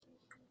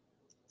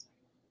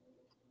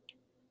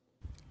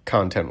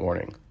Content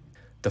warning.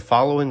 The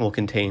following will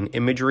contain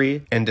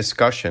imagery and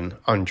discussion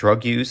on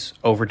drug use,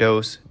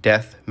 overdose,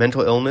 death,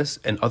 mental illness,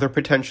 and other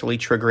potentially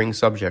triggering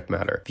subject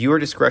matter. Viewer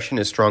discretion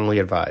is strongly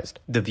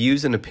advised. The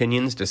views and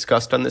opinions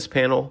discussed on this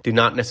panel do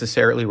not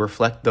necessarily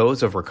reflect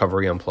those of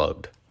Recovery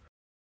Unplugged.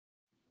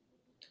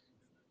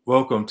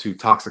 Welcome to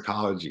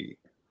Toxicology.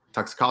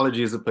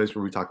 Toxicology is a place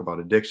where we talk about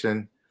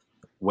addiction,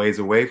 ways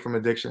away from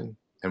addiction,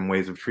 and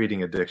ways of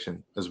treating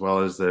addiction, as well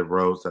as the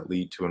roads that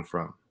lead to and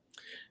from.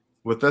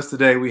 With us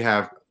today, we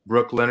have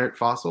Brooke Leonard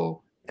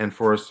Fossil and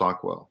Forrest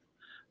Sockwell.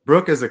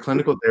 Brooke is a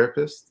clinical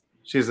therapist.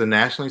 She is a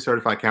nationally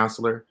certified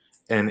counselor,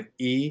 an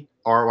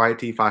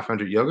ERYT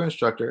 500 yoga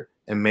instructor,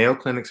 and Mayo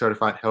Clinic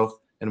certified health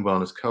and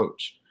wellness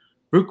coach.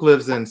 Brooke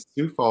lives in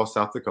Sioux Falls,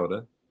 South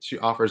Dakota. She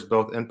offers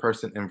both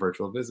in-person and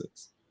virtual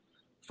visits.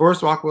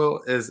 Forrest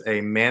Sockwell is a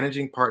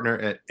managing partner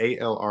at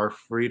ALR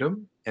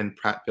Freedom in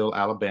Prattville,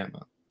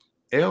 Alabama.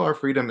 ALR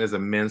Freedom is a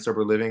men's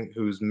sober living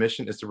whose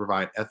mission is to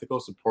provide ethical,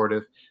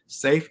 supportive,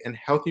 safe, and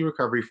healthy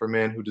recovery for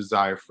men who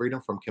desire freedom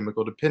from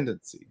chemical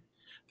dependency.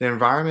 The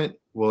environment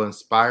will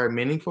inspire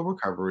meaningful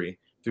recovery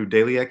through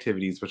daily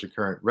activities which are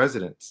current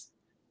residents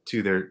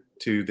to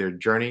their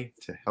journey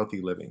to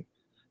healthy living.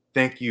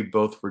 Thank you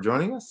both for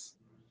joining us.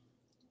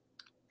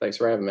 Thanks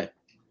for having me.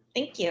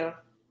 Thank you.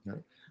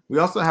 We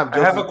also have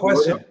Joseph. I have a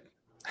question.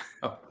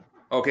 Oh,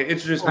 okay,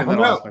 introduce me and then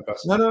I'll ask my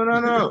question.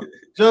 No.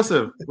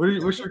 Joseph,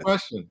 what's your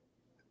question?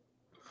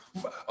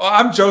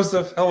 I'm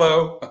Joseph.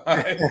 Hello.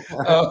 I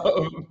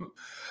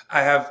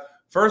have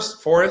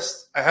first,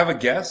 Forrest, I have a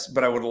guess,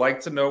 but I would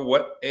like to know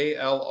what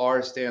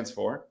ALR stands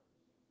for.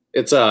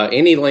 It's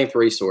Any Length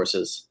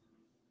Resources.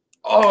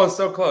 Oh,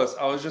 so close.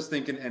 I was just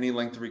thinking Any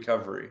Length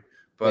Recovery,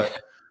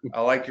 but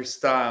I like your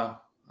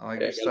style.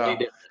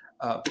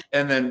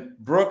 And then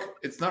Brooke,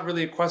 it's not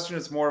really a question.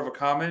 It's more of a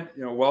comment,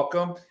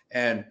 welcome.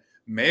 And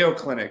Mayo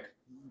Clinic,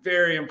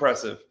 very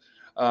impressive.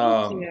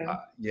 Yeah.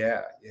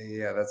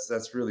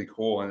 That's really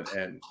cool.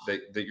 And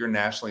that you're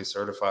nationally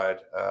certified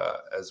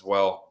as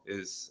well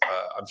is,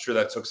 I'm sure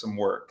that took some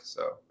work.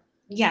 So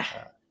yeah.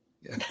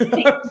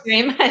 Thank you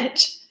very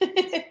much.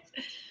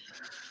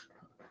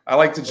 I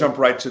like to jump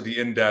right to the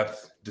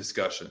in-depth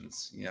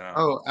discussions,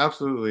 Oh,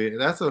 absolutely.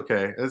 That's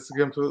okay. It's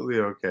completely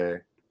okay.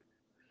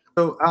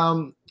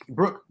 So,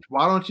 Brooke,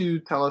 why don't you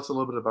tell us a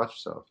little bit about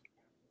yourself?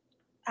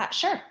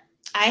 Sure.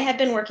 I have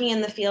been working in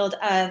the field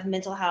of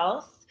mental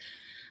health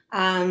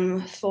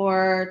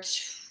for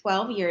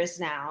 12 years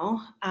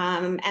now,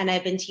 and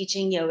I've been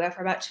teaching yoga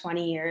for about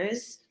 20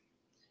 years.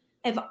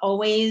 I've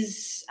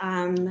always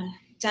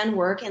done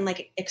work in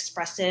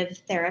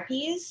expressive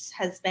therapies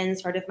has been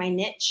sort of my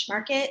niche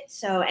market.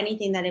 So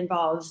anything that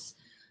involves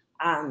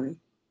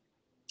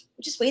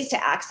just ways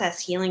to access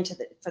healing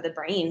for the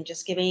brain,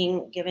 just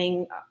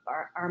giving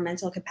our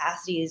mental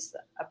capacities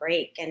a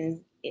break and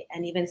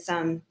even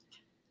some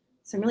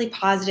really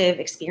positive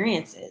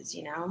experiences,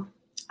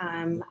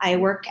 I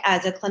work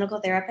as a clinical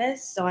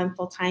therapist, so I'm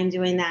full-time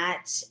doing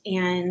that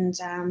and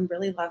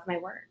really love my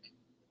work.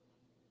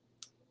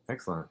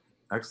 Excellent.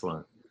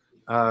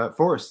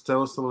 Forrest,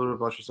 tell us a little bit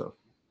about yourself.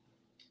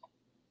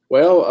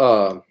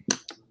 Well,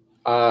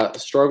 I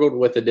struggled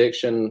with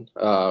addiction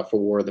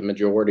for the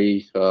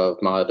majority of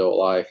my adult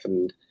life.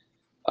 And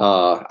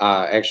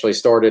I actually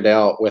started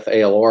out with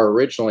ALR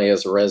originally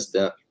as a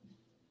resident,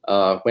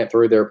 went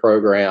through their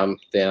program,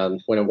 then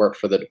went and worked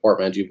for the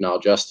Department of Juvenile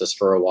Justice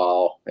for a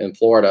while in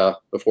Florida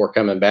before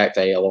coming back to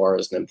ALR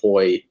as an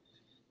employee,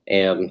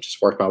 and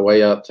just worked my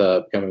way up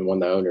to becoming one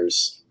of the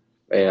owners.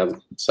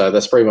 And so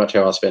that's pretty much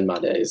how I spend my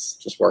days,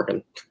 just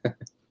working.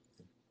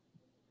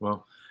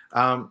 Well,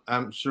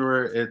 I'm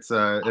sure it's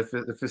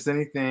if it's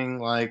anything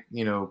like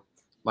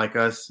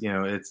us,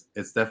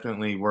 it's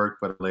definitely work,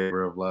 but a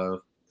labor of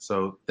love.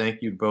 So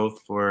thank you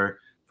both for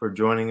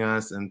joining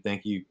us, and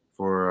thank you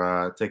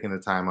for taking the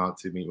time out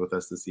to meet with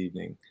us this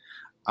evening.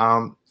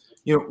 One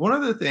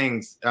of the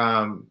things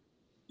I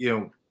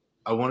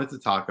wanted to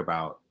talk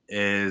about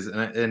is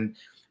and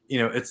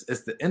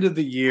it's the end of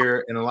the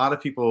year, and a lot of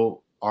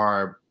people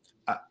are.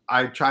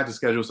 I tried to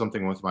schedule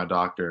something with my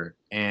doctor,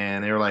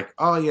 and they were like,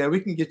 "Oh yeah,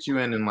 we can get you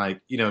in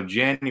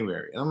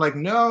January." And I'm like,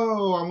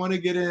 "No, I want to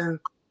get in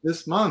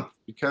this month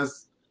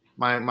because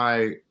my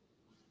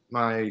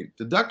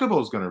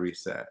deductible is going to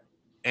reset."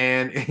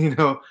 And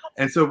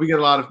and so we get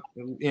a lot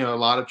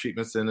of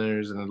treatment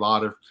centers and a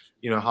lot of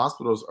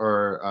hospitals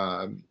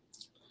are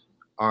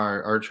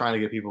trying to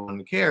get people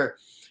into care.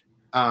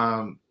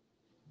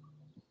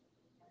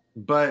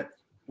 But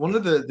one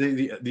of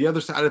the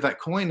other side of that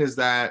coin is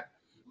that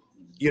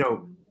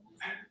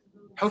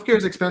healthcare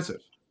is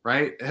expensive,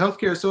 right?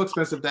 Healthcare is so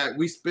expensive that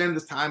we spend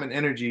this time and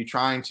energy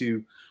trying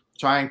to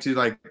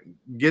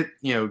get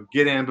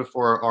in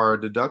before our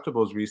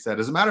deductibles reset.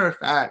 As a matter of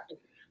fact,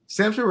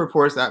 SAMHSA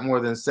reports that more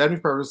than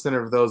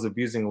 70% of those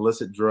abusing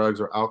illicit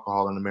drugs or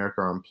alcohol in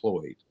America are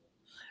employed,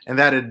 and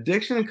that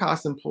addiction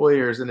costs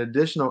employers an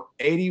additional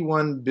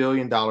 $81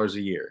 billion a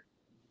year.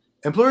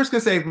 Employers can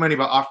save money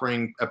by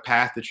offering a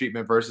path to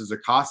treatment versus the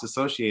costs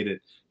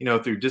associated,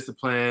 through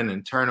discipline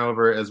and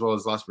turnover, as well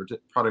as lost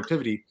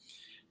productivity.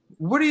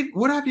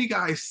 what have you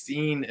guys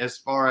seen as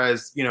far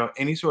as, you know,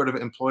 any sort of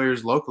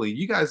employers locally?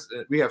 You guys,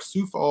 we have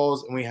Sioux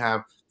Falls and we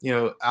have, you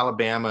know,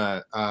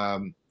 Alabama,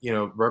 you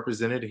know,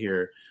 represented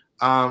here.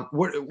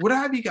 What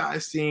have you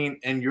guys seen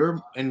in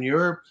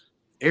your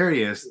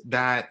areas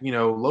that, you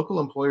know, local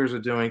employers are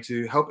doing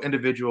to help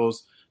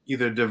individuals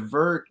either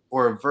divert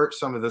or avert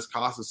some of this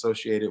cost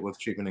associated with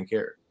treatment and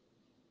care?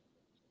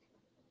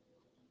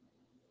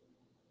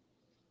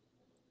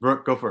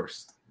 Brooke, go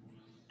first.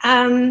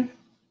 I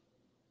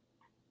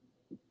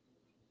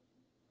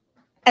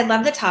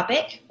love the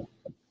topic.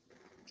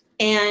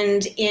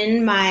 And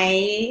in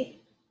my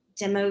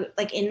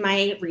in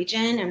my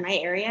region and my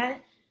area,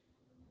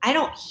 I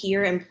don't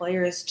hear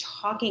employers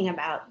talking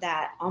about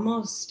that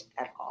almost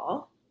at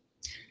all.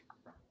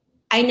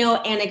 I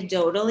know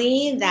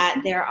anecdotally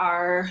that there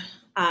are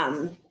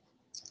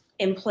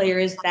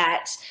employers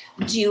that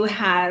do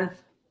have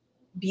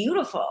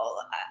beautiful,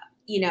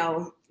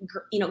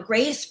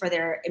 grace for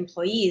their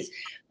employees,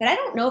 but I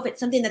don't know if it's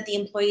something that the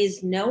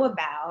employees know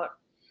about.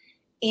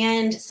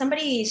 And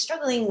somebody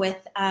struggling with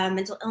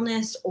mental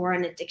illness or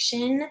an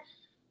addiction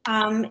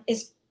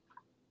is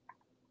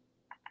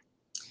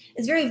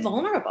very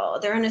vulnerable.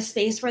 They're in a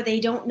space where they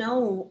don't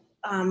know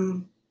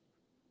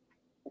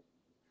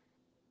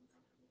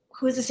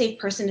who is a safe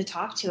person to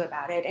talk to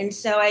about it. And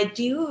so I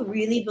do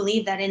really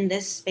believe that in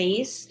this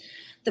space,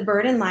 the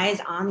burden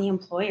lies on the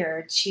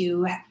employer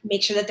to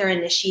make sure that they're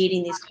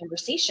initiating these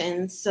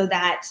conversations so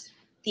that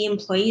the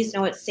employees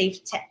know it's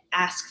safe to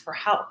ask for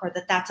help, or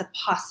that that's a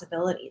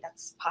possibility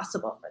that's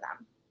possible for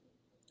them.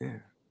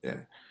 Yeah.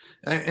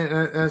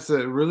 And that's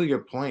a really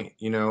good point.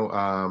 It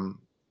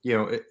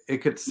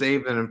could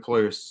save an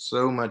employer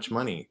so much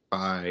money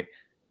by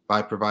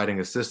providing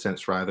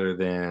assistance rather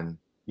than,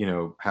 you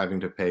know, having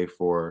to pay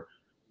for,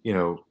 you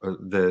know,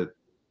 the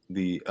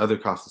other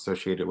costs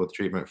associated with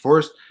treatment.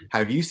 Forrest,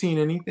 have you seen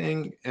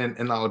anything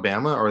in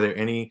Alabama? Are there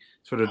any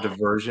sort of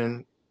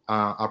diversion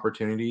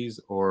opportunities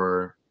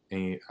or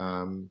any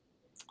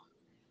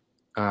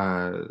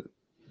or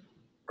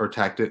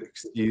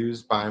tactics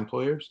used by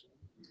employers?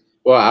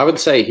 Well, I would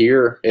say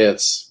here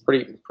it's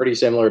pretty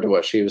similar to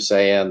what she was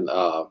saying.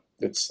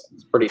 It's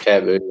pretty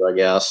taboo, I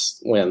guess,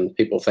 when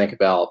people think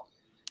about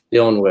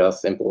dealing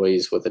with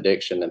employees with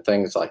addiction and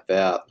things like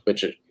that,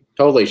 which it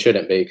totally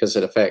shouldn't be because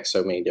it affects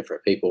so many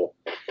different people.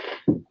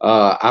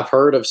 I've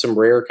heard of some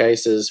rare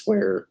cases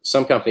where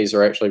some companies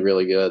are actually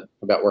really good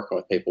about working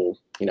with people,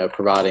 you know,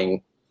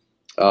 providing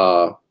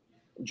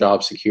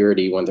job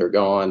security when they're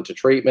gone to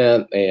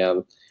treatment.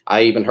 And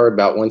I even heard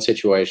about one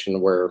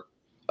situation where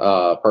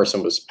a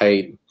person was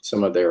paid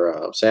some of their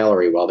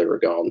salary while they were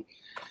gone.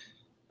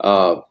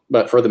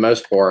 But for the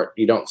most part,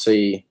 you don't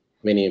see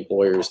many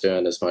employers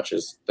doing as much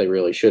as they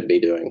really should be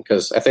doing,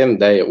 because at the end of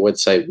the day, it would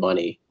save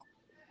money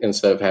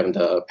instead of having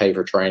to pay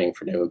for training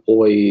for new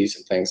employees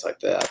and things like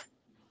that.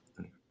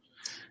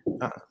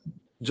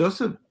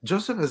 Joseph,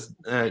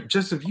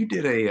 you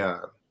did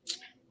a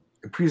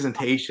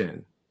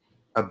presentation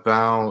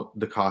about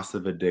the cost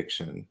of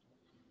addiction,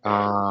 you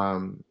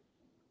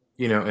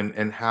know,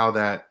 and how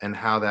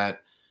that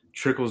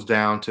trickles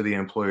down to the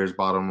employer's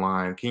bottom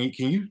line. Can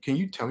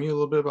you tell me a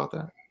little bit about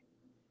that?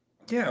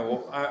 Yeah,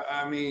 well,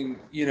 I mean,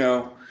 you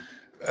know,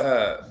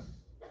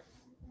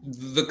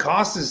 the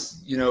cost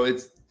is, you know,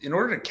 it's in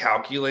order to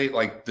calculate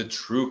like the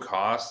true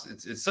cost,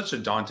 it's such a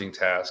daunting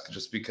task,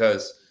 just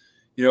because,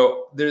 you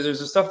know, there's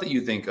the stuff that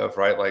you think of,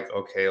 right? Like,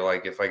 okay,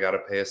 like if I got to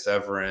pay a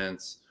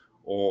severance,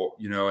 or,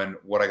 you know, and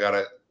what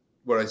I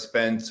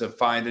spend to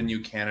find a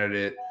new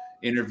candidate,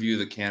 interview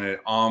the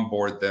candidate,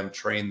 onboard them,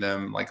 train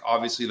them. Like,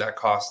 obviously that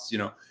costs, you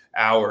know,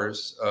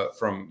 hours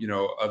from, you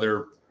know,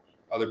 other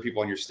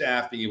people on your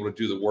staff being able to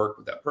do the work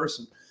with that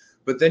person.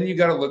 But then you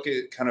got to look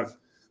at kind of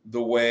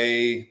the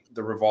way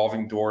the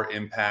revolving door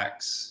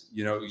impacts,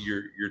 you know,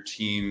 your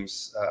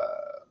team's,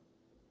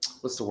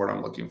 what's the word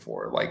I'm looking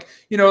for? Like,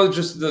 you know,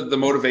 just the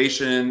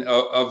motivation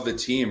of the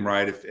team,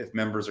 right? If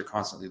members are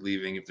constantly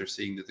leaving, if they're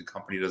seeing that the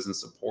company doesn't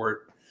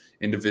support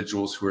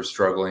individuals who are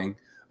struggling,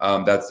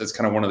 that's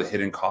kind of one of the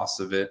hidden costs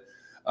of it.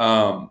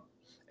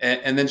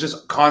 And then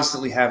just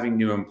constantly having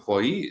new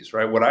employees,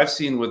 right? What I've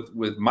seen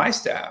with my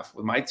staff,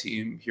 with my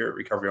team here at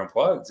Recovery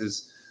Unplugged,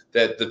 is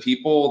that the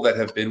people that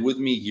have been with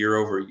me year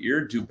over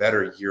year do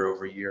better year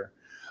over year.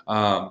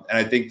 And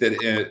I think that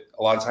a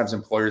lot of times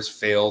employers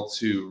fail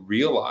to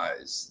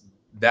realize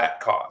that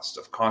cost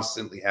of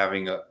constantly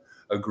having a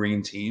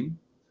green team.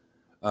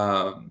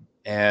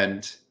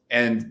 And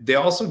they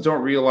also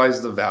don't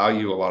realize the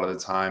value a lot of the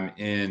time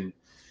in,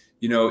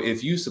 you know,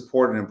 if you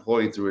support an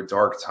employee through a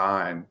dark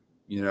time,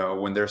 you know,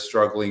 when they're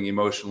struggling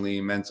emotionally,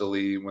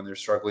 mentally, when they're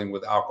struggling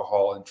with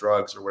alcohol and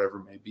drugs or whatever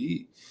it may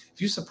be, if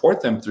you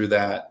support them through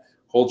that,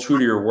 hold true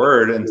to your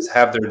word and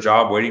have their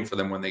job waiting for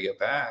them when they get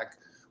back,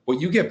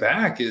 what you get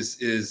back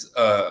is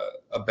a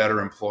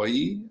better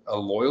employee, a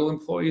loyal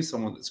employee,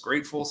 someone that's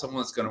grateful,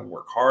 someone that's going to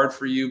work hard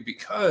for you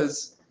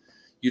because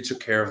you took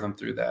care of them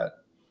through that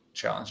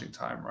challenging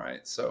time,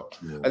 right? So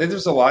I think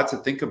there's a lot to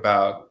think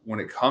about when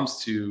it comes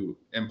to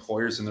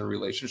employers and their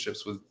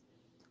relationships with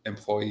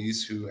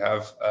employees who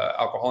have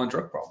alcohol and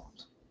drug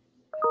problems.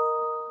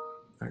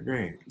 I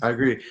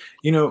agree.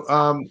 You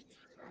know,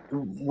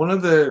 one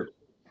of the,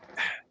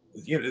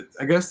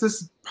 I guess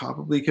this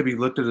probably could be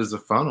looked at as a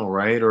funnel,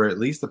 right? Or at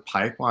least a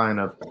pipeline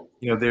of,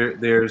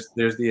 there's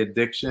the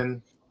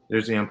addiction,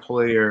 there's the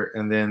employer,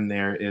 and then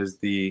there is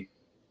the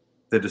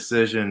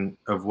decision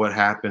of what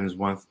happens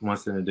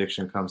once an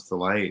addiction comes to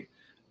light.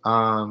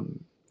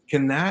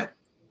 Can that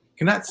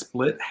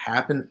split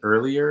happen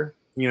earlier?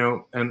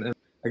 And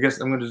I guess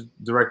I'm going to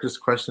direct this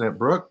question at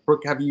Brooke.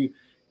 Brooke,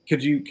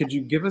 could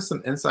you give us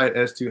some insight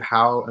as to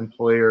how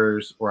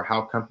employers or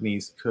how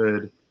companies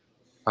could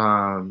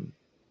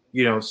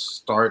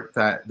start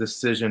that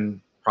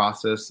decision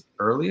process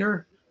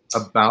earlier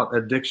about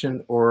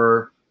addiction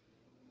or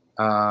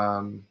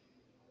I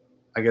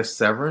guess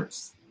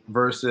severance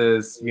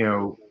versus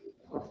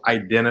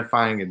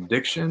identifying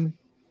addiction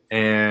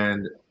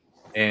and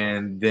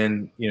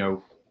then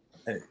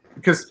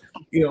because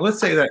let's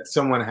say that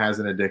someone has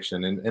an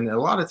addiction and a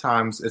lot of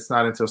times it's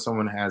not until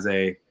someone has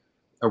a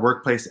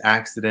workplace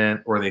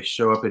accident or they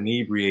show up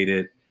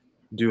inebriated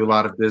do a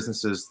lot of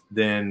businesses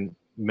then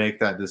make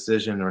that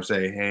decision or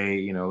say,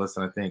 hey,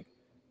 listen, I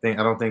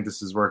don't think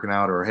this is working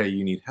out, or hey,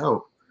 you need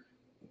help.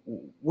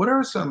 What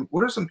are some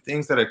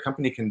things that a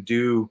company can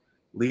do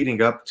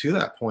leading up to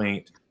that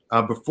point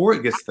before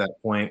it gets to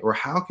that point, or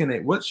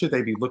what should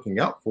they be looking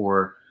out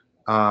for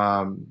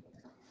in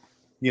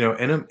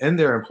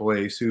their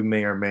employees who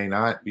may or may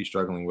not be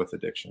struggling with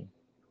addiction?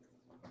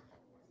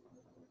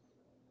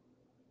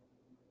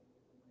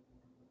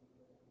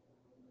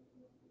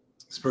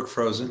 Is Brooke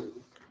frozen?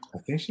 I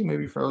think she may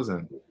be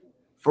frozen.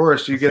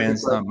 Forrest, you get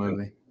fans not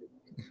moving.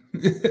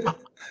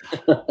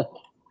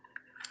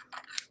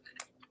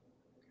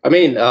 I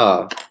mean,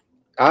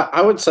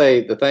 I would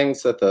say the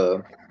things that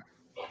the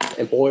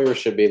employers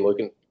should be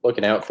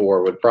looking out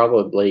for would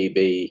probably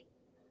be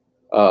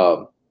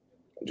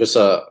just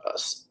a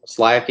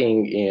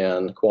slacking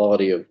in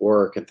quality of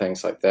work and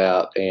things like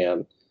that,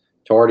 and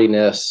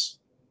tardiness,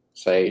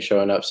 say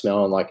showing up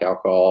smelling like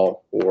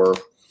alcohol or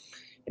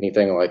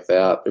anything like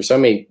that. There's so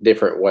many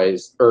different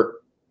ways or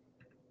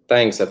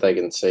things that they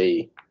can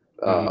see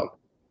to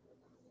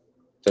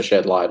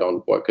shed light on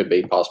what could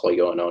be possibly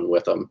going on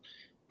with them.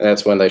 And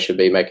that's when they should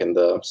be making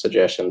the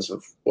suggestions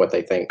of what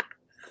they think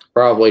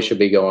probably should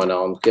be going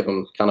on. Give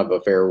them kind of a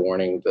fair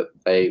warning that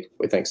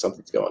we think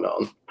something's going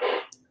on.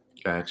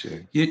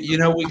 Gotcha.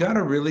 We got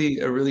a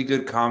really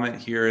good comment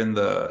here in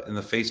the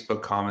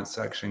Facebook comment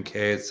section,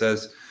 Kay. It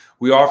says,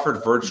 we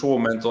offered virtual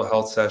mental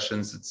health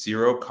sessions at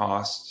zero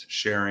cost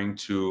sharing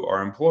to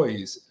our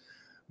employees.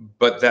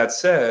 But that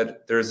said,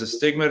 there's a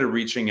stigma to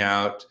reaching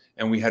out,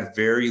 and we had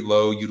very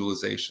low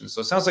utilization.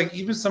 So it sounds like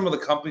even some of the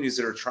companies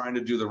that are trying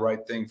to do the right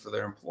thing for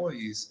their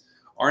employees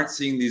aren't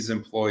seeing these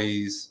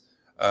employees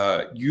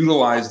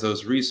utilize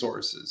those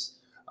resources.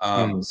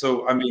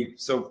 So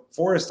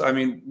Forrest,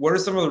 what are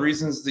some of the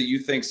reasons that you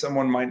think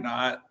someone might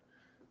not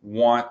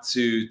want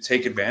to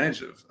take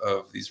advantage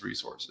of these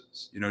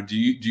resources? Do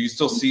you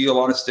still see a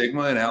lot of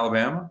stigma in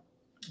Alabama?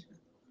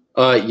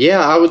 Yeah,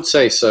 I would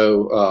say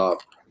so.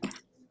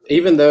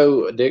 Even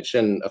though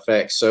addiction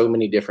affects so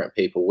many different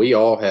people, we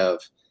all have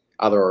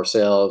either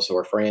ourselves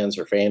or friends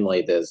or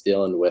family that's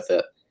dealing with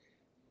it.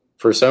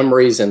 For some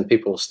reason,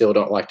 people still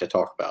don't like to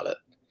talk about it.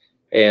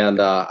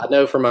 And I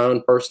know from my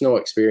own personal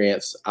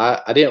experience,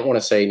 I didn't want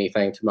to say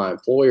anything to my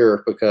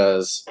employer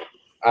because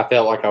I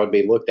felt like I would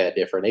be looked at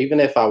different.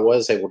 Even if I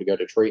was able to go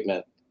to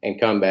treatment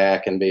and come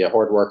back and be a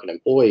hardworking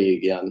employee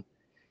again,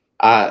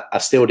 I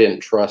still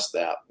didn't trust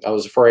that. I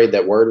was afraid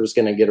that word was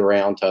going to get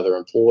around to other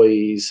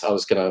employees. I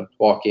was going to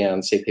walk in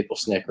and see people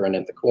snickering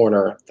in the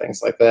corner,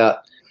 things like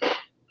that.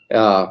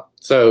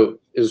 So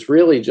it was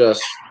really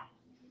just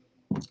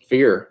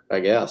fear,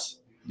 I guess.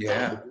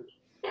 Yeah.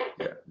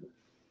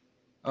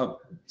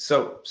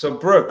 So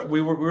Brooke,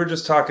 we were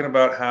just talking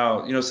about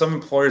how some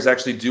employers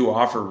actually do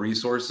offer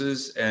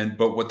resources,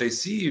 but what they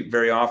see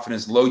very often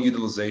is low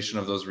utilization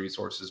of those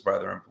resources by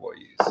their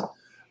employees.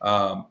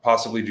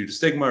 Possibly due to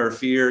stigma or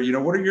fear.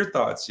 What are your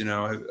thoughts?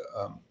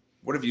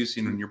 What have you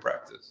seen in your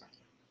practice?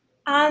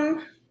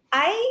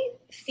 I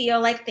feel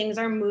like things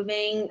are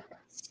moving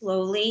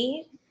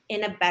slowly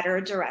in a better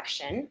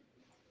direction.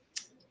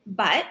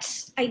 But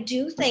I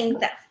do think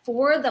that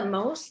for the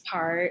most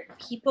part,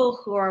 people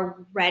who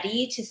are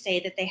ready to say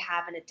that they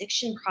have an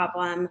addiction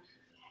problem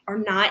are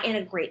not in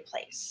a great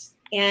place.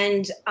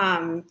 And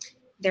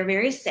they're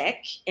very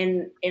sick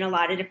in a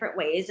lot of different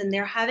ways, and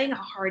they're having a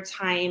hard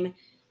time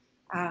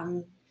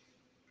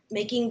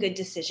making good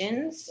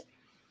decisions,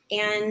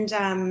 and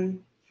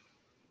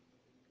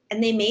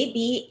they may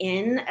be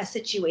in a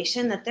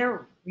situation that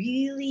they're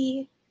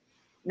really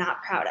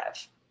not proud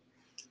of.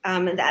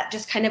 That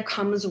just kind of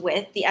comes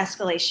with the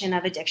escalation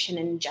of addiction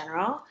in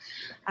general,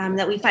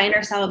 that we find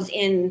ourselves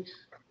in,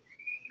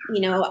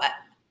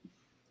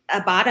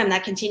 a bottom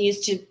that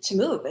continues to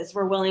move as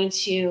we're willing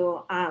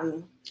to,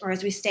 or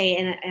as we stay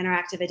in our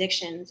active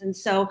addictions. And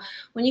so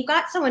when you've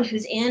got someone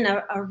who's in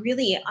a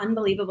really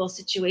unbelievable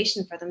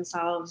situation for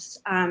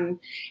themselves,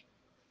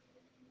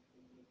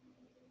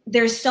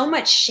 there's so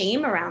much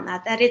shame around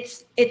that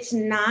it's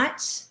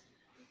not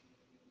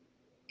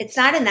in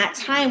that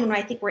time when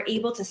I think we're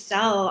able to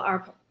sell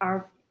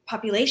our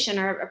population,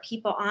 our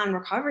people on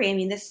recovery. I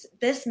mean,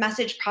 this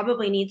message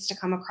probably needs to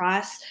come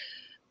across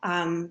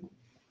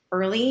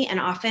early and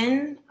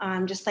often,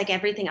 just like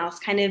everything else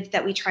kind of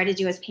that we try to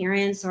do as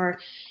parents or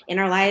in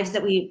our lives,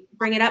 that we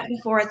bring it up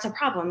before it's a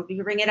problem. We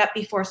bring it up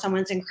before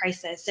someone's in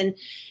crisis. And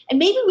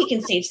maybe we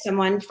can save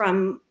someone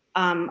from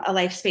a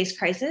life space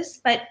crisis,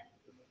 but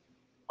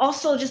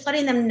also just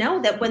letting them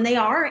know that when they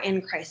are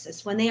in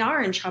crisis, when they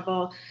are in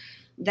trouble,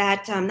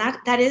 that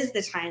that is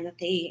the time that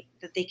they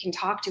can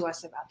talk to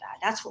us about that.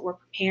 That's what we're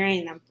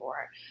preparing them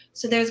for.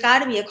 So there's got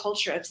to be a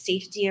culture of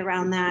safety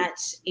around that,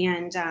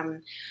 and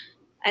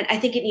I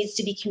think it needs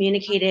to be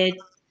communicated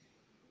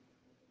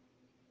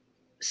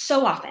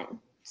so often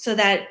so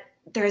that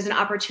there's an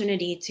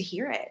opportunity to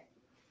hear it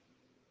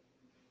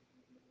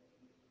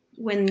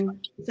when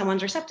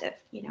someone's receptive,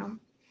 you know.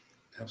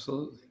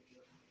 Absolutely.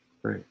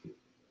 Great.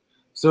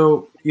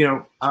 So, you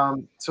know,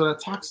 so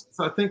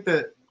I think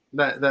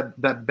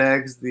that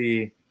begs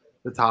the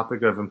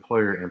topic of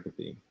employer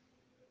empathy.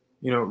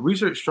 You know,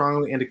 research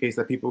strongly indicates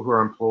that people who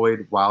are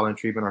employed while in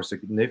treatment are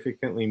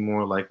significantly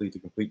more likely to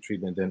complete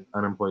treatment than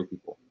unemployed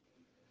people.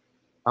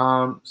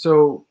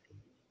 So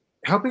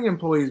helping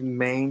employees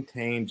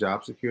maintain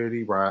job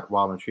security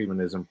while in treatment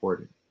is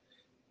important.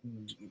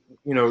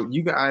 You know,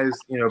 you guys,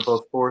 you know,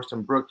 both Forrest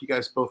and Brooke, you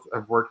guys both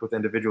have worked with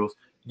individuals.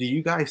 Do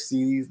you guys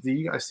see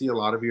a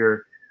lot of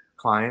your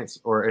clients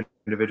or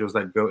individuals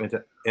that go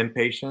into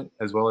inpatient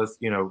as well as,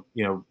 you know,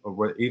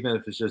 even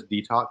if it's just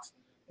detox,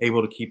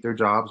 able to keep their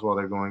jobs while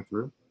they're going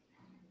through?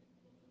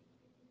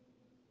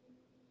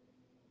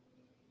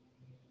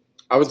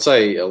 I would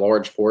say a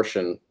large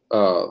portion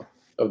of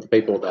the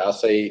people that I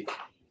see,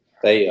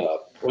 they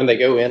when they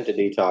go into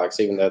detox,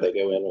 even though they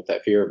go in with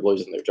that fear of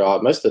losing their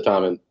job, most of the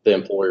time the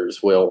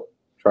employers will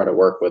try to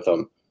work with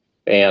them.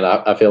 And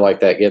I feel like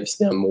that gives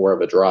them more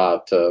of a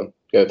drive to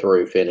go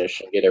through,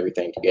 finish, and get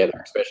everything together,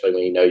 especially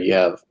when you know you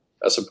have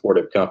a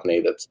supportive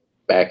company that's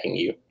backing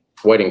you,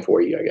 waiting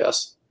for you, I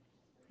guess.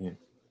 Yeah.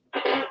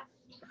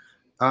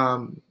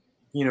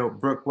 You know,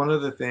 Brooke, one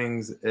of the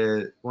things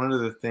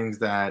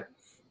that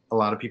a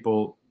lot of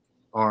people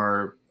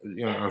are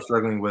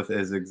struggling with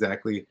is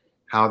exactly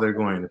how they're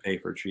going to pay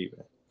for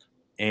treatment.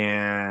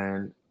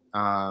 And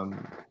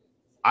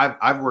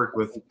I've worked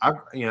with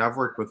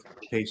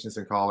patients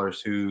and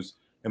callers whose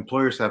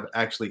employers have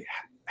actually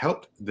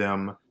helped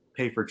them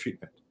pay for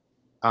treatment.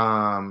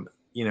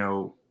 You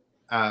know,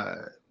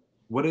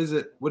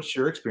 what's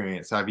your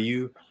experience? Have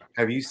you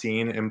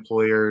seen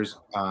employers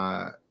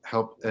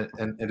help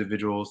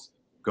individuals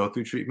go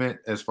through treatment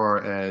as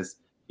far as,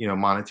 you know,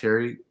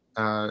 monetary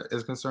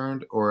is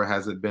concerned, or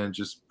has it been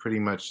just pretty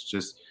much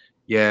just,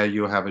 yeah,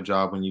 you'll have a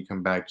job when you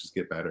come back, just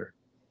get better?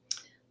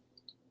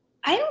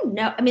 I don't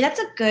know. I mean, that's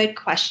a good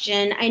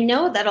question. I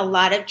know that a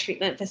lot of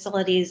treatment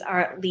facilities are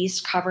at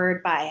least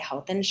covered by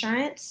health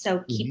insurance.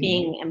 So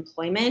keeping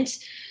employment,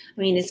 I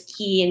mean, is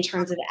key in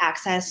terms of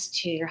access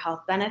to your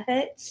health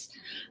benefits.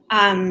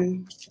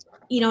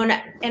 You know,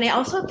 and I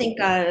also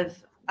think of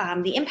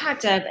the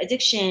impact of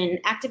addiction,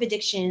 active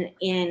addiction,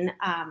 in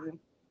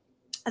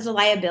as a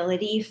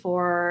liability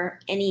for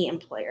any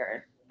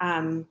employer.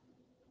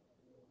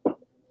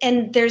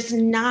 And there's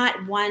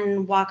not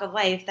one walk of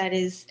life that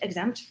is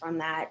exempt from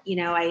that. You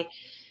know, I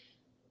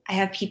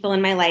have people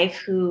in my life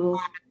who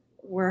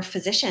were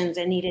physicians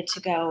and needed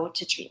to go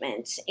to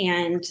treatment.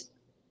 And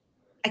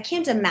I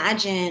can't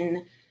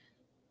imagine,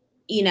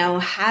 you know,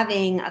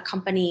 having a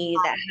company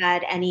that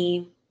had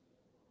any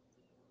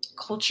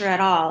culture at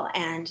all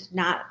and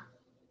not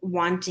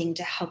wanting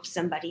to help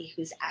somebody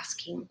who's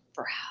asking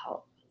for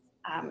help.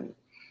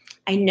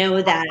 I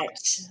know that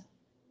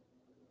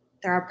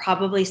there are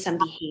probably some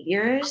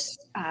behaviors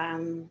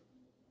that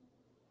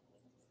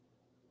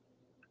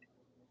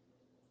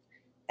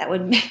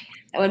would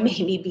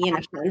maybe be an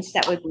offense,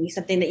 that would be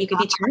something that you could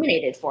be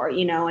terminated for,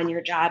 you know, in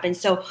your job. And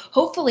so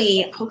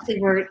hopefully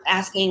we're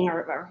asking,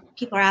 or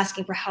people are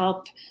asking for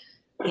help,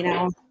 you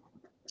know,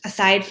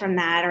 aside from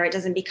that, or it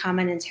doesn't become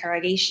an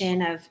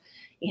interrogation of,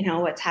 you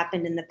know, what's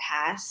happened in the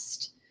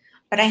past.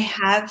 But I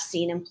have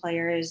seen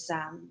employers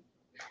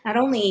not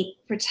only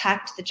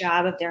protect the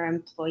job of their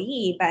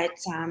employee, but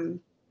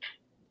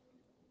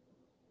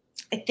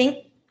I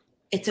think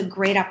it's a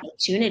great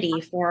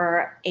opportunity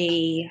for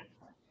a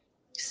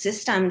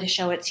system to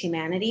show its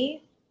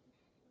humanity.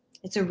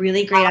 It's a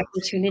really great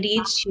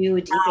opportunity to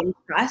deepen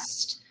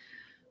trust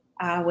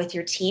with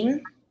your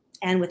team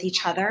and with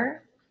each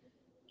other.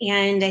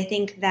 And I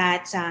think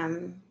that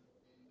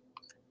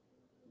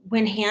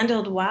when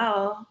handled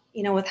well,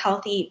 you know, with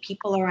healthy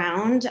people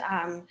around,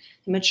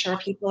 mature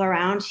people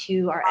around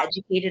who are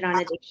educated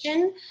on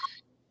addiction,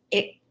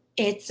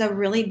 it's a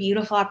really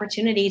beautiful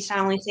opportunity to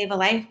not only save a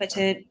life, but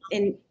to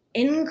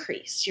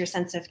increase your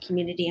sense of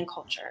community and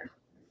culture.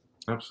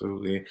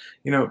 Absolutely.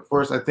 You know,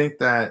 Forrest, I think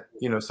that,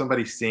 you know,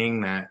 somebody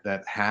seeing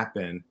that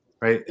happen,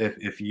 right?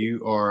 If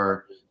you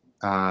are,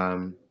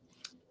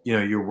 you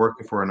know, you're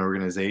working for an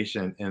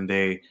organization and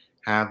they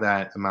have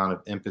that amount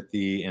of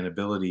empathy and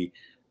ability.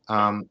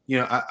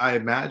 I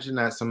imagine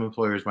that some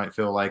employers might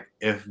feel like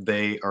if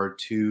they are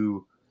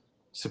too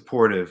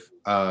supportive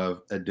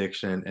of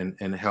addiction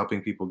and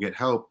helping people get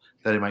help,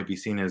 that it might be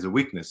seen as a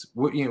weakness.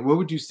 What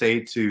would you say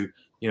to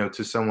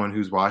to someone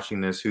who's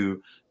watching this,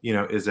 who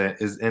is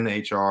in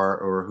HR,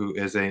 or who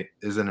is an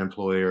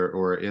employer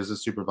or is a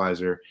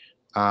supervisor,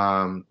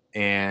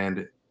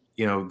 and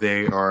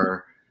they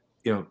are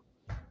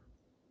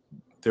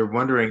they're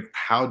wondering,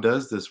 how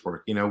does this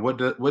work? What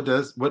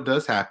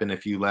does happen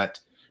if you let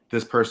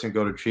this person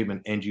go to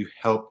treatment and you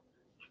help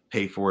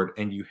pay for it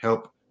and you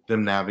help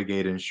them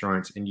navigate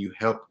insurance and you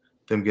help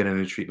them get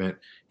into treatment?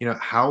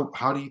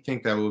 How do you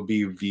think that will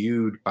be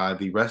viewed by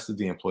the rest of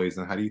the employees,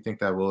 and how do you think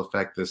that will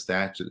affect the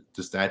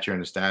stature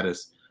and the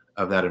status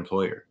of that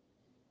employer?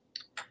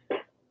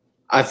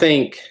 I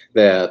think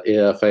that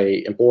if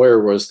a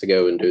employer was to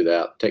go and do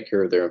that, take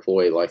care of their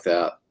employee like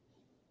that,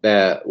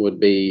 that would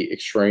be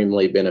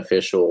extremely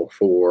beneficial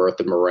for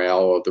the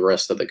morale of the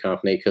rest of the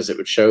company, because it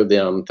would show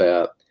them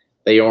that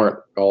they aren't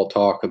all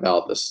talk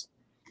about this,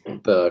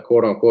 the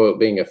quote unquote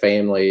being a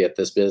family at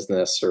this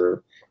business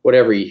or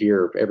whatever you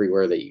hear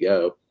everywhere that you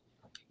go.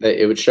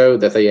 That it would show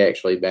that they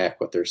actually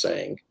back what they're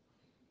saying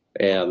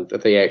and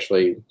that they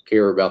actually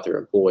care about their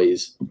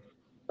employees.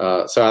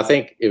 So I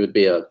think it would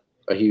be a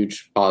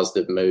huge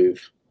positive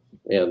move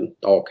in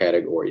all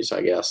categories,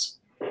 I guess,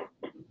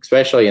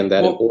 especially in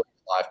that employee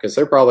life, because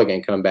they're probably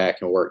going to come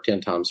back and work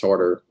 10 times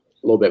harder,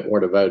 a little bit more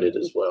devoted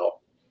as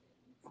well.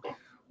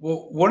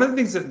 Well, one of the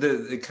things that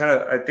it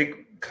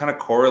kind of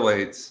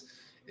correlates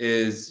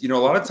is, a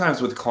lot of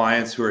times with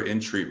clients who are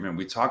in treatment,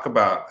 we talk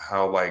about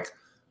how like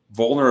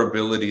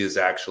vulnerability is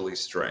actually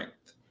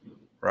strength,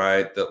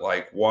 right? That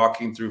like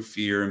walking through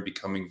fear and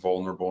becoming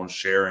vulnerable and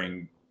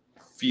sharing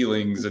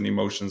feelings and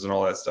emotions and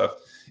all that stuff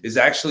is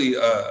actually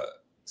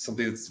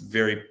something that's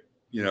very,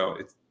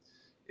 it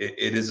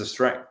is a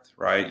strength,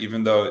 right?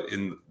 Even though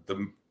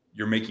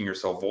you're making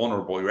yourself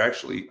vulnerable, you're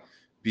actually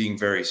being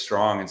very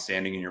strong and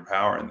standing in your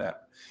power in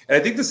that. And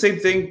I think the same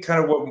thing,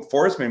 kind of what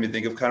Forrest made me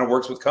think of, kind of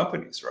works with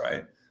companies,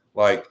 right?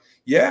 Like,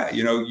 yeah,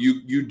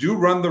 you do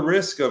run the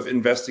risk of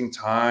investing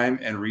time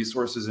and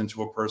resources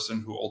into a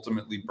person who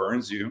ultimately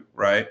burns you,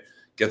 right?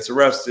 Gets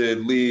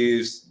arrested,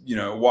 leaves,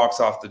 walks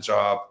off the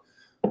job.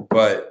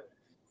 But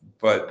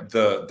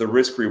the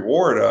risk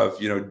reward of,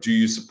 do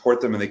you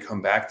support them and they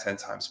come back 10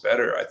 times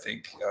better, I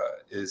think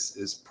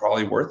is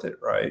probably worth it,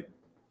 right?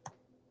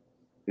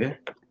 Yeah.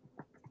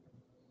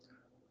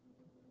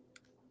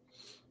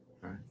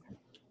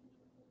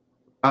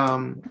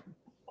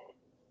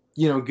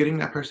 Getting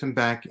that person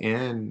back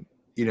in,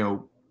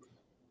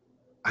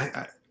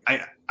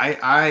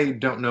 I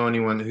don't know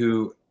anyone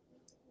who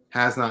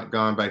has not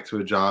gone back to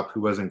a job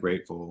who wasn't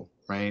grateful,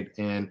 right?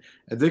 And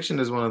addiction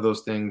is one of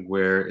those things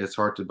where it's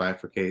hard to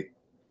bifurcate,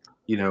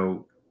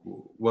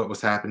 what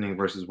was happening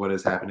versus what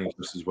is happening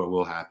versus what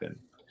will happen.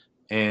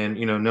 And,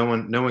 no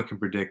one can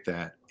predict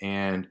that.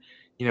 And,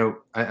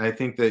 I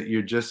think that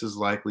you're just as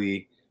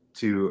likely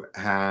to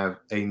have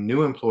a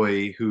new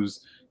employee who's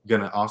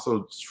going to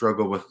also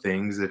struggle with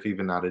things, if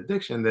even not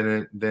addiction,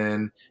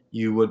 than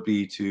you would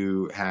be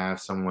to have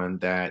someone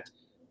that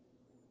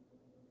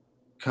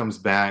comes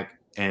back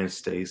and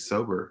stays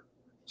sober.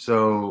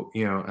 So,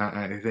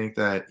 I think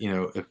that,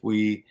 if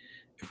we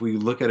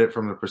look at it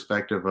from the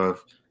perspective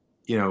of,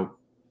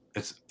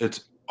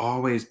 it's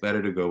always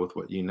better to go with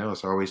what you know.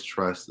 It's always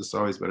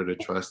better to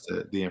trust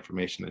the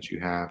information that you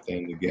have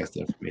than to guess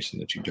the information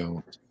that you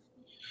don't.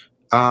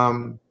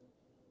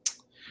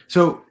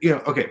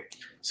 Okay.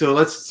 So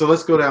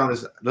let's go down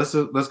this. Let's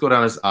go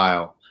down this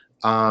aisle.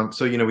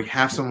 We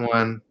have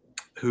someone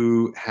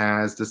who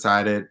has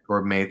decided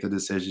or made the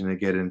decision to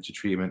get into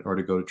treatment or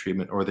to go to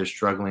treatment, or they're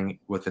struggling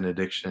with an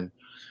addiction,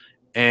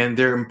 and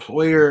their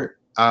employer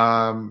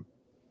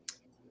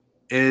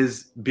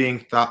is being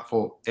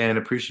thoughtful and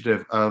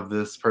appreciative of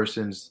this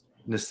person's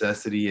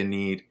necessity and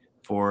need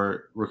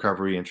for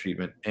recovery and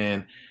treatment,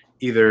 and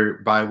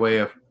either by way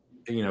of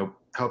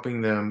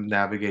helping them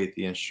navigate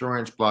the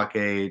insurance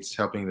blockades,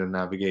 helping them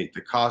navigate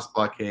the cost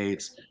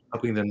blockades,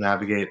 helping them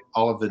navigate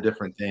all of the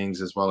different things,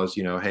 as well as,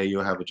 hey,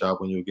 you'll have a job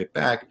when you get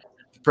back.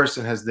 The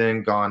person has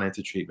then gone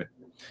into treatment,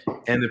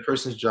 and the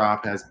person's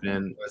job has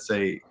been, let's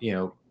say,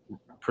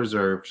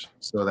 preserved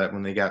so that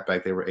when they got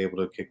back, they were able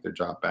to kick their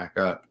job back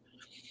up.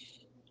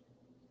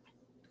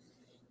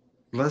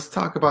 Let's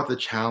talk about the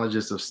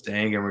challenges of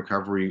staying in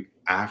recovery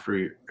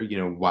after,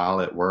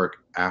 while at work,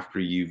 after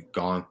you've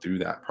gone through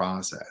that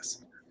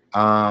process.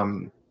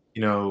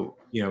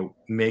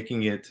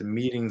 Making it to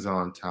meetings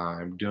on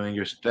time, doing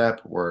your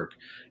step work,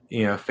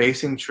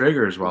 facing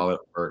triggers while at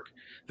work,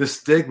 the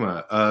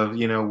stigma of,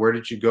 where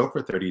did you go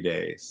for 30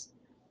 days?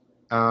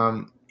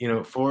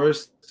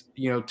 Forrest,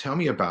 tell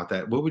me about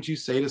that. What would you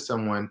say to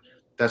someone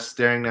that's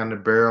staring down the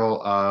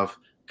barrel of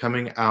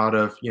coming out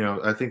of,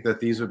 I think that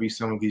these would be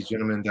some of these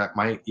gentlemen that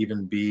might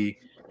even be,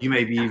 you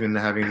may be even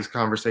having this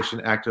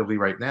conversation actively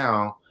right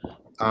now,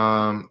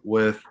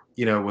 with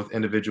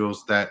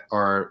individuals that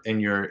are in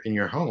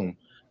your home,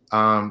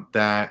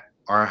 that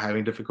are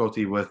having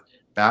difficulty with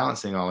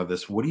balancing all of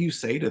this, what do you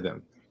say to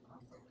them?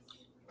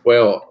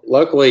 Well,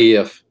 luckily,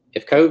 if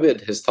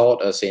COVID has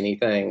taught us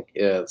anything,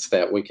 it's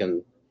that we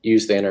can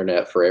use the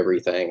internet for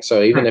everything.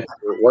 So even if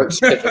your work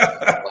schedule,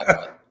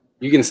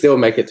 you can still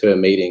make it to a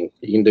meeting.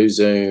 You can do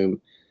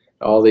Zoom,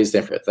 all these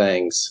different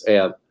things.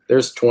 And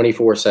there's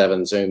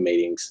 24/7 Zoom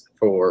meetings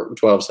for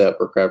 12-step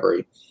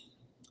recovery.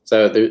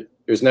 So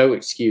there's no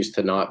excuse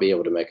to not be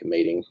able to make a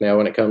meeting. Now,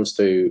 when it comes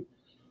to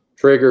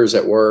triggers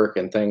at work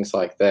and things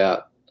like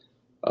that,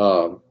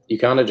 you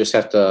kind of just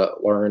have to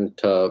learn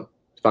to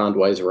find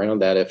ways around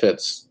that. If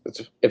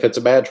it's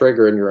a bad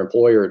trigger and your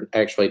employer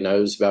actually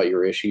knows about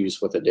your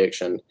issues with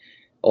addiction,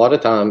 a lot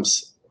of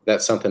times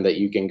that's something that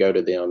you can go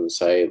to them and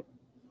say,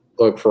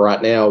 look, for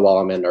right now, while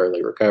I'm in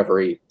early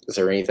recovery, is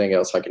there anything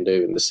else I can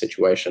do in this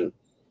situation?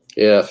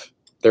 If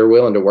they're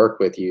willing to work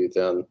with you,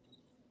 then,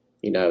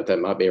 that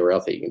might be a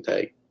route that you can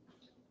take.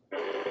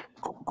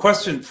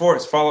 Question,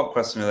 Forrest, follow-up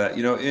question to that.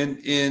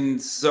 In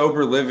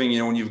sober living,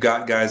 when you've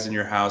got guys in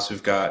your house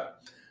who've got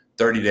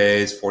 30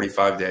 days,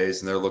 45 days,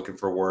 and they're looking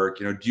for work,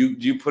 do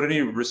you put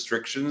any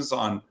restrictions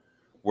on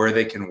where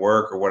they can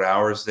work or what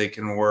hours they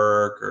can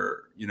work,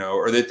 or,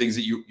 are there things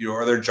that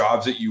are there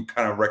jobs that you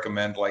kind of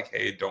recommend, like,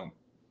 hey, don't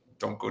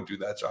go do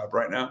that job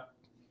right now?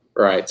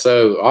 Right.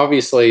 So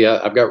obviously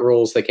I've got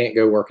rules. They can't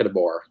go work at a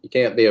bar. You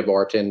can't be a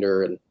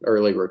bartender in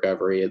early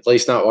recovery, at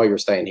least not while you're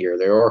staying here.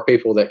 There are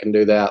people that can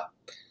do that,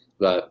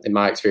 but in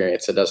my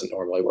experience, it doesn't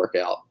normally work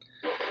out.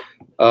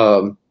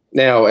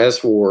 Now, as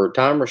for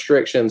time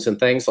restrictions and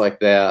things like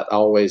that, I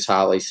always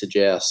highly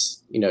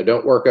suggest,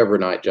 don't work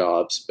overnight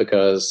jobs,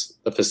 because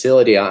the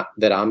facility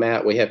that I'm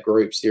at, we have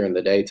groups during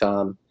the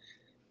daytime.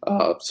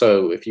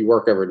 So if you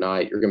work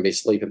overnight, you're going to be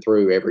sleeping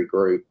through every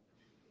group.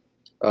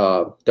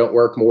 Don't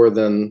work more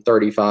than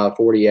 35,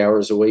 40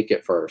 hours a week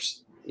at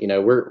first.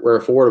 We're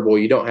affordable.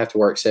 You don't have to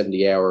work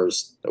 70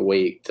 hours a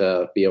week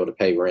to be able to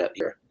pay rent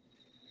here.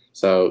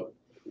 So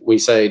we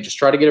say just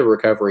try to get a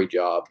recovery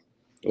job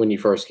when you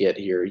first get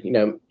here.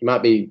 You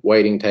might be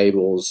waiting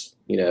tables,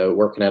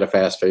 working at a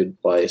fast food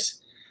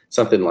place,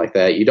 something like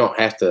that. You don't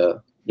have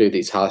to do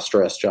these high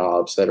stress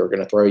jobs that are going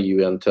to throw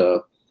you into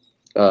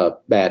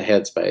bad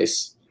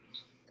headspace.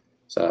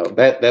 So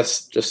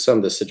that's just some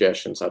of the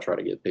suggestions I try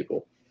to give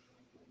people.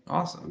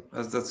 Awesome.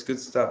 That's good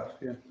stuff.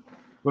 Yeah.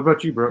 What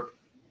about you, Brooke?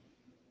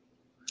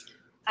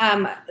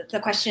 The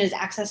question is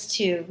access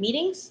to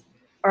meetings,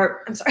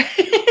 or I'm sorry.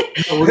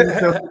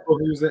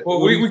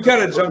 Well, we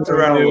kind of jumped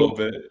around a little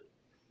bit.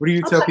 What do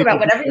you tell people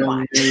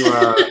who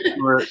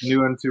are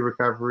new into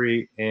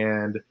recovery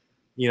and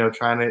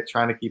trying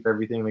to keep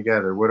everything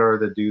together? What are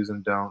the do's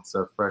and don'ts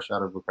of fresh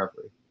out of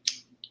recovery?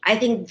 I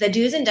think the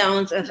do's and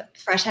don'ts of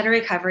fresh out of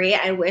recovery,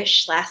 I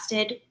wish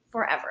lasted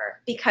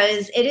forever,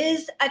 because it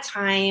is a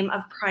time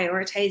of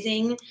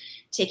prioritizing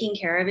taking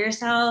care of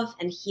yourself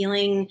and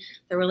healing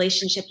the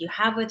relationship you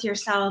have with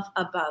yourself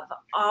above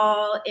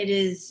all. It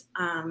is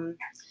can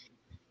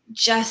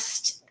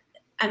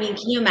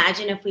you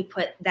imagine if we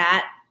put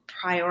that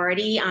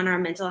priority on our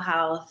mental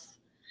health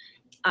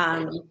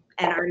and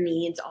our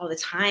needs all the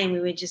time?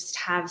 We would just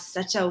have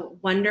such a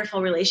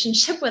wonderful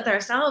relationship with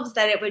ourselves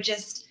that it would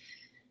just,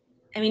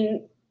 I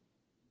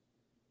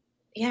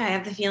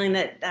have the feeling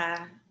that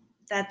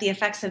the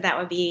effects of that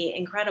would be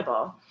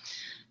incredible.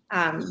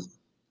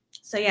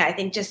 I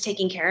think just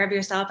taking care of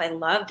yourself. I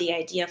love the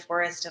idea,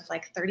 Forrest, of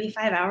like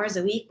 35 hours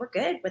a week. We're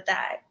good with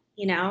that.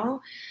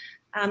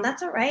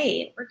 That's all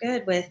right. We're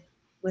good with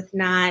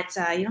not,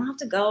 you don't have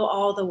to go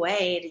all the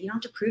way. You don't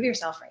have to prove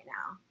yourself right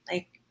now.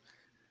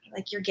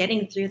 Like you're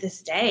getting through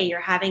this day.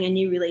 You're having a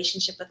new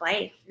relationship with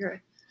life.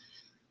 You're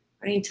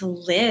learning to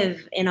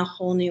live in a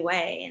whole new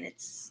way. And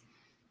it's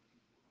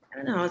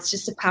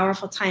just a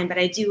powerful time. But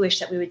I do wish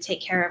that we would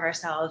take care of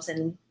ourselves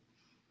and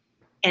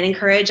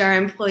encourage our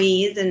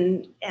employees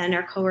and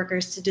our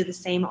coworkers to do the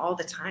same all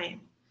the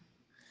time.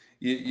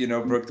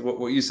 Brooke,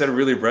 what you said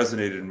really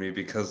resonated in me,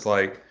 because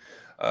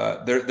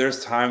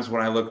there's times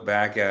when I look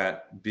back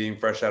at being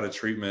fresh out of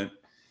treatment,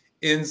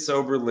 in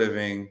sober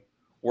living,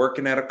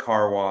 working at a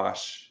car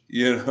wash,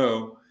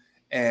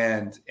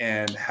 and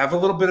have a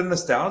little bit of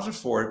nostalgia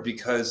for it,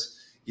 because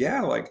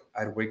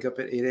I'd wake up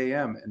at 8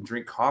 a.m. and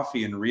drink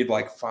coffee and read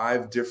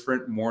 5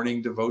 different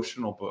morning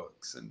devotional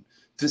books and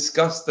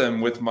discuss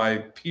them with my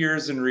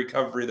peers in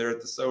recovery there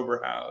at the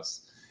sober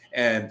house,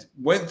 and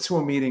went to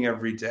a meeting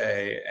every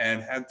day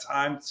and had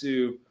time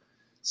to,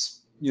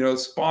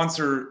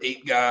 sponsor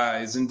 8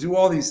 guys and do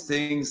all these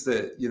things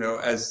that,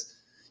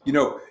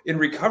 in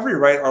recovery,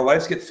 right, our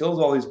lives get filled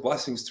with all these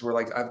blessings to where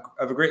I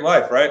have a great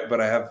life, right?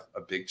 But I have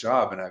a big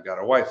job and I've got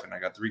a wife and I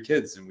got 3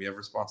 kids and we have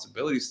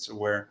responsibilities, to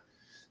where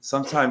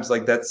sometimes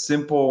that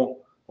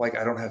simple, I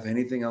don't have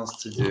anything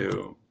else to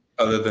do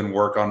other than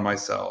work on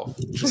myself,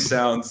 just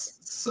sounds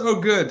so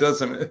good,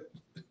 doesn't it?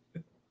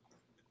 It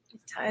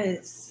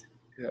does.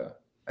 Yeah.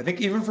 I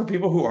think even for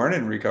people who aren't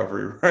in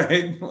recovery,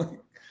 right?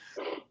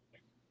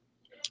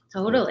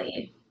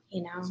 Totally.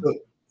 So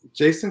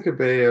Jason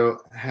Cabello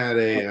had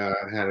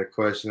a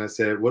question that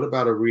said, what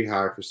about a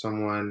rehire for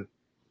someone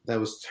that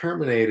was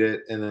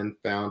terminated and then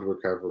found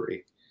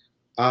recovery?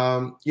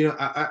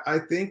 I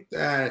think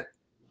that,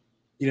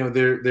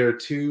 there are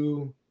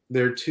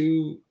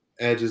two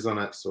edges on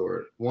that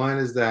sword. One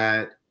is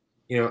that,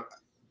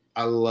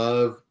 I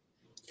love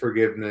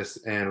forgiveness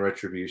and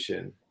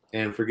retribution.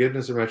 And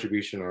forgiveness and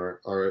retribution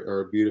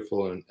are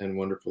beautiful and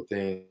wonderful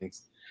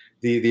things.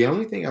 The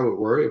only thing I would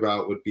worry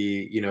about would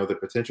be, the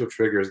potential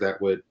triggers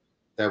that would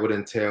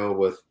entail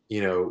with,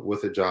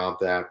 with a job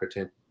that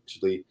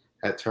potentially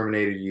had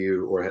terminated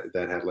you or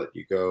that had let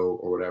you go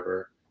or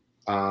whatever.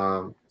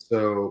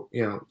 So,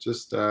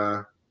 just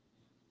I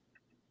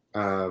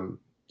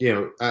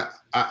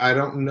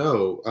don't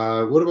know.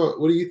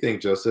 What do you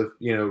think, Joseph?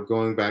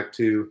 Going back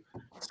to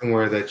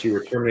somewhere that you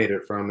were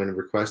terminated from and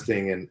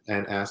requesting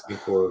and asking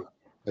for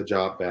a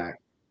job back.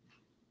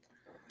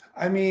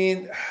 I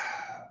mean,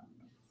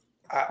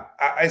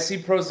 I see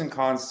pros and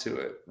cons to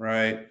it,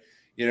 right?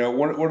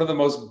 One of the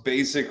most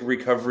basic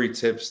recovery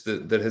tips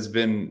that has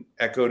been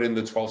echoed in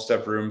the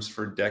 12-step rooms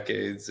for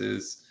decades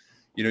is,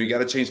 you got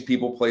to change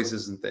people,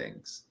 places, and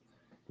things,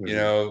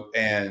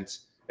 and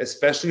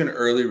especially in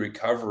early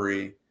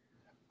recovery,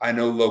 I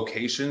know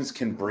locations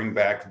can bring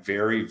back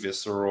very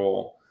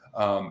visceral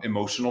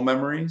emotional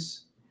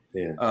memories.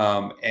 Yeah.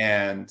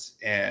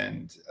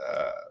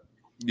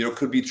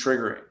 Could be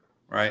triggering,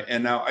 right?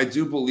 And now I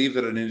do believe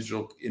that an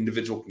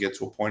individual can get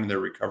to a point in their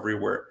recovery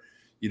where,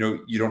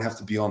 you don't have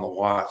to be on the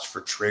watch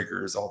for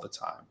triggers all the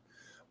time.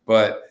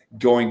 But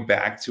going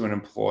back to an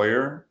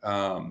employer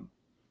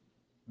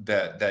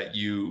that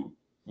you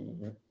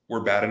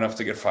were bad enough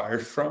to get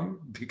fired from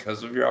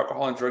because of your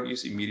alcohol and drug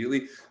use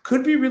immediately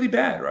could be really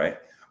bad, right?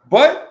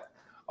 But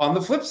on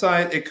the flip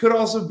side, it could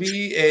also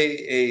be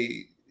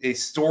a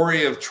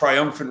story of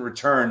triumphant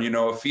return,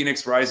 a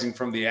phoenix rising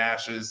from the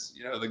ashes.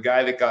 The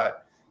guy that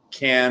got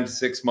canned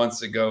 6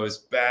 months ago is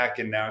back,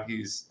 and now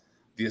he's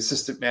the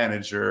assistant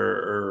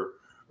manager,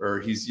 or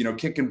he's,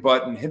 kicking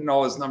butt and hitting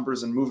all his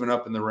numbers and moving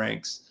up in the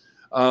ranks.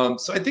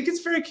 So I think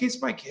it's very case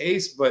by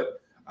case,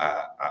 but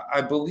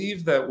I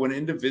believe that when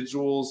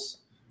individuals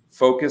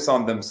focus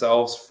on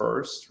themselves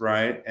first,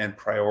 right, and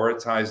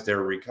prioritize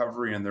their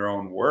recovery and their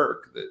own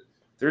work, that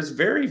there's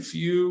very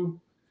few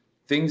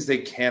things they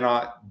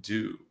cannot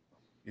do.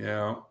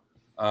 They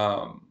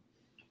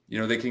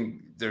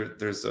can.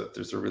 There's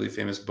a really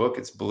famous book.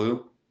 It's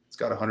blue. It's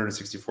got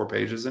 164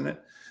 pages in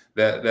it.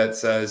 That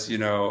says,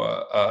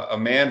 a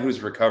man who's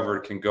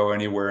recovered can go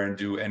anywhere and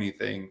do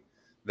anything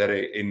that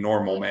a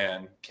normal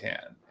man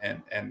can.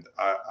 And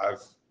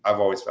I've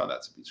always found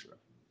that to be true.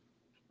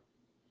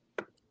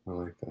 I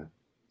like that.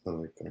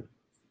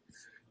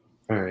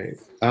 All right.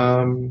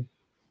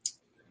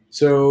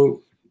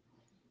 So,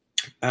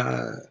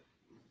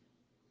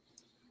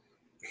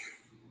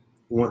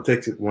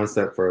 takes it one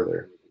step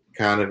further,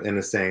 kind of in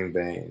the same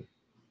vein.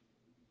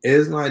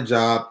 Is my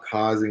job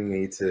causing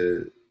me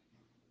to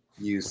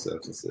use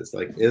substances?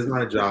 Like, is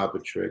my job a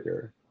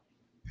trigger?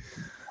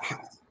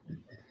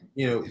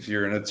 If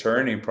you're an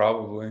attorney,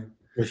 probably.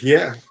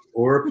 Yeah,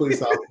 or a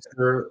police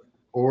officer,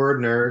 or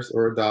a nurse,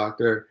 or a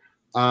doctor.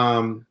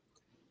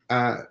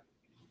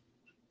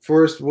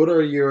 Forrest, what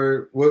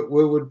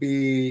would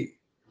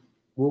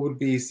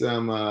be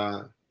some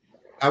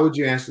how would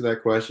you answer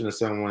that question to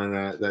someone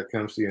that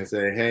comes to you and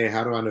say, hey,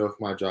 how do I know if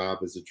my job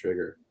is a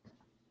trigger?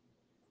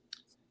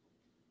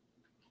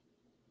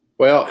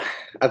 Well,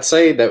 I'd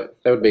say that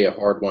would be a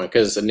hard one,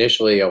 because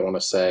initially I want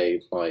to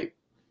say, like,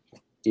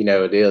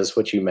 it is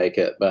what you make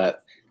it,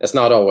 but that's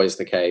not always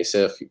the case.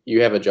 If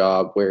you have a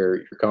job where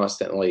you're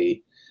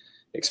constantly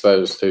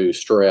exposed to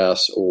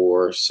stress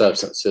or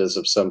substances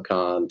of some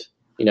kind,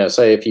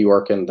 say if you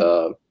work in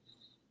the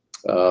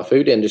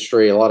food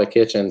industry, a lot of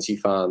kitchens, you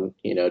find,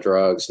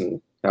 drugs and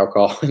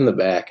alcohol in the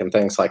back and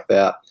things like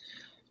that.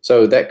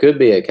 So that could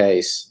be a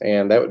case,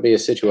 and that would be a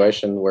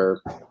situation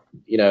where,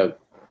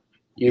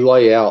 you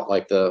lay out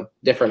like the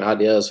different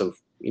ideas of,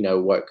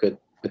 what could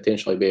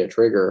potentially be a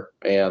trigger,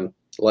 and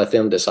let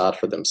them decide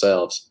for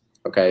themselves.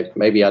 Okay,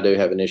 maybe I do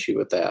have an issue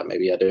with that.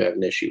 Maybe I do have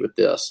an issue with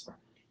this.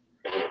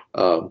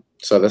 So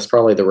that's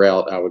probably the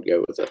route I would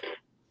go with it.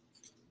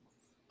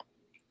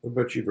 What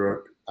about you,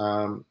 Brooke?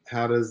 What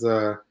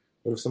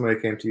if somebody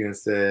came to you and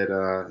said,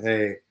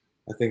 hey,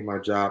 I think my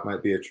job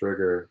might be a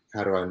trigger.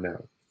 How do I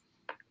know?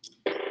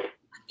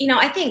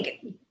 I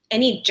think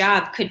any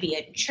job could be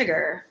a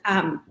trigger.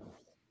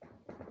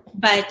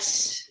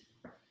 But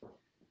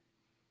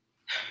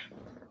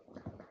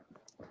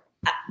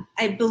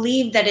I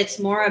believe that it's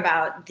more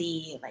about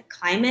the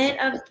climate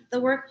of the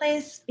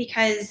workplace,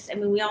 because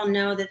we all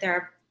know that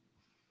there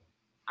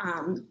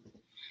are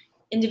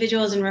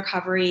individuals in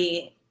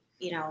recovery,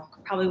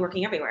 probably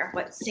working everywhere.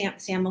 What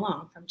Sam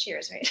Malone from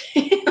Cheers, right?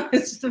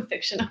 It's just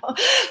fictional,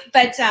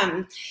 but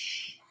I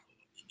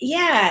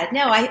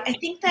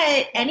think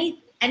that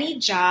any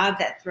job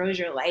that throws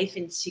your life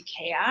into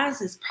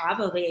chaos is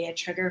probably a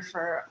trigger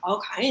for all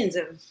kinds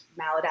of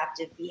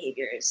maladaptive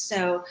behaviors.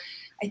 So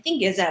I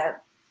think as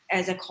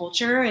a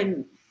culture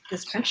in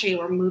this country,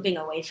 we're moving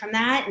away from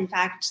that. In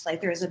fact,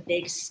 there's a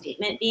big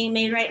statement being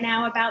made right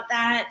now about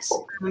that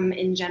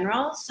in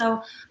general.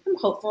 So I'm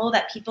hopeful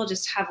that people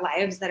just have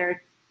lives that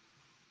are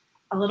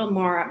a little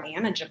more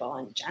manageable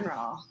in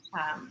general.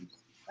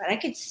 But I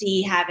could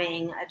see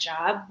having a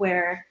job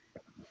where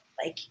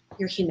like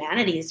your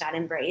humanity is not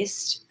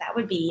embraced. That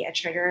would be a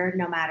trigger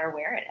no matter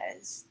where it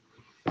is.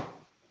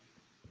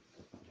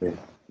 Yeah.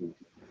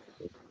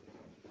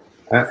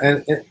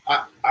 And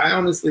I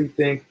honestly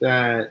think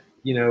that,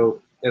 you know,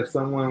 if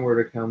someone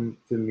were to come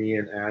to me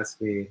and ask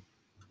me,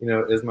 you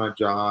know, is my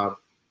job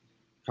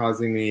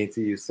causing me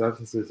to use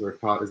substances, or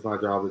is my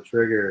job a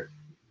trigger?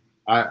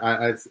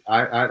 I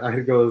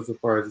go as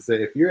far as to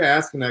say, if you're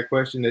asking that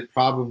question, it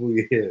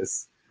probably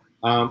is,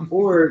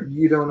 or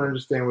you don't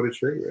understand what a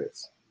trigger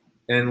is.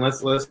 And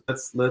let's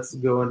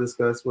go and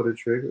discuss what a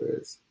trigger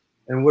is,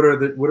 and what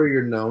are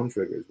your known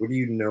triggers? What do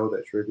you know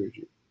that triggers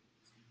you?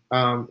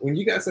 When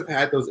you guys have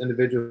had those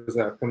individuals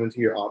that have come into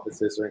your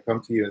offices or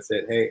come to you and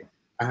said, "Hey,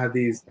 I have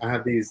these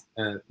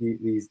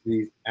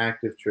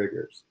active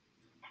triggers,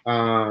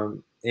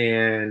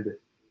 and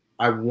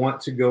I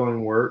want to go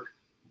and work,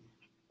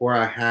 or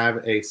I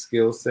have a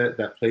skill set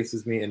that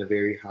places me in a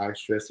very high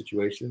stress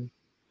situation.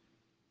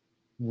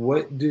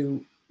 What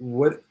am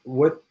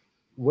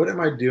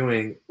I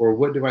doing, or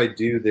what do I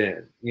do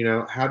then? You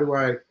know, how do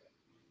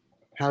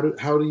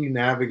you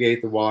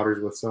navigate the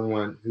waters with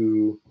someone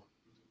who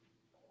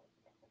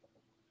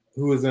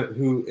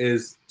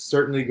is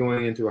certainly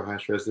going into a high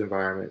stress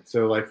environment?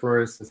 So, like, for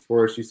instance,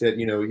 Forrest, you said,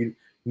 you know,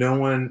 no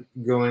one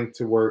going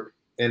to work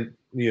and,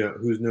 you know,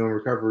 who's new in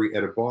recovery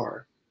at a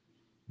bar.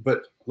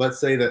 But let's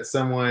say that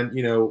someone,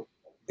 you know,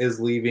 is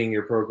leaving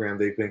your program.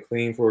 They've been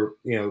clean for,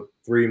 you know,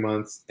 3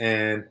 months,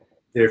 and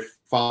their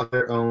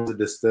father owns a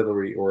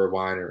distillery or a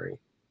winery,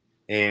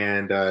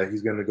 and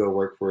he's going to go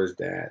work for his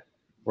dad.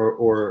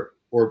 Or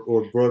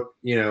Brooke,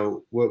 you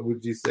know, what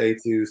would you say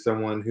to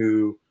someone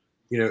who,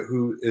 you know,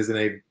 who is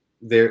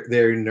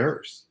they're a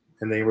nurse,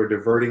 and they were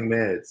diverting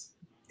meds,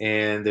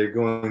 and they're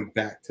going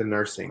back to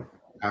nursing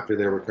after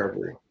their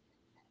recovery?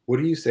 What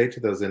do you say to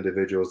those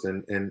individuals,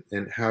 and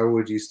how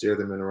would you steer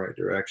them in the right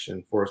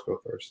direction? Forrest,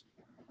 go first.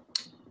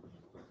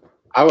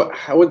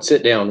 I would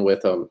sit down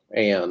with them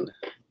and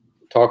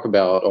talk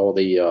about all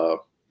the,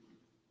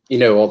 you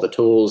know, all the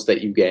tools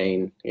that you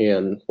gain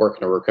in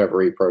working a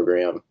recovery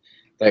program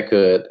that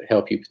could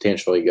help you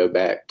potentially go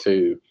back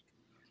to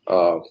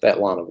that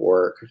line of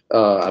work.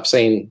 I've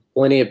seen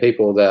plenty of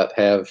people that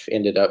have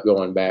ended up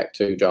going back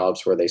to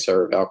jobs where they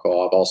serve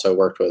alcohol. I've also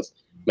worked with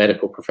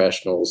medical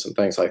professionals and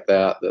things like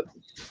that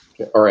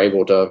are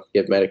able to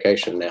give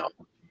medication now,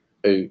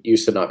 who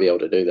used to not be able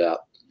to do that.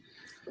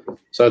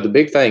 So the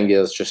big thing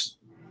is just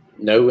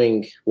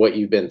knowing what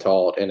you've been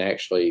taught and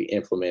actually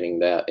implementing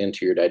that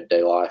into your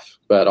day-to-day life,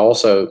 but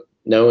also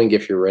knowing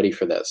if you're ready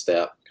for that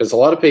step. Because a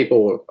lot of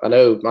people, I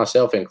know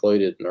myself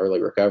included in early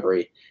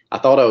recovery, I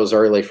thought I was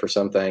early for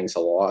some things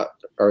a lot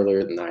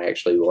earlier than I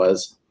actually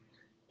was.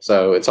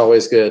 So it's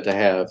always good to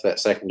have that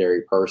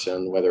secondary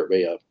person, whether it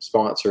be a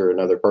sponsor,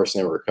 another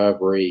person in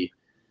recovery,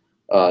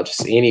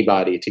 just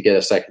anybody, to get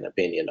a second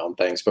opinion on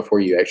things before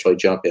you actually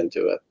jump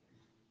into it.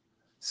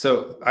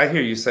 So I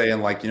hear you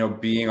saying, like, you know,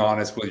 being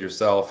honest with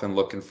yourself and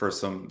looking for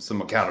some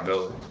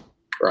accountability.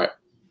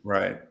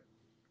 Right.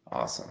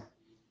 Awesome.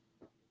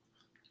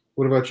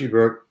 What about you,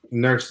 Brooke?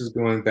 Nurses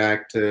going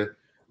back to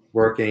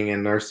working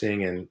and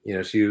nursing, and, you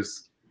know,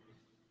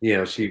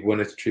 she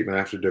went into treatment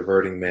after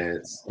diverting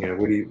meds. You know,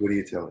 what do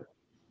you tell her?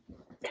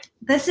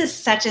 This is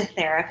such a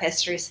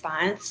therapist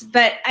response,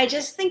 but I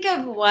just think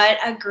of what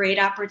a great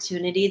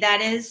opportunity that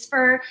is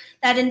for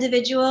that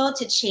individual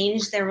to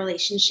change their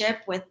relationship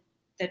with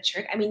the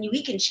trick. I mean,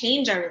 we can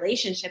change our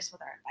relationships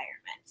with our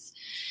environments.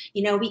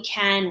 You know, we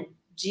can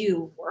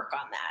do work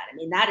on that. I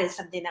mean, that is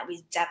something that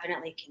we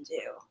definitely can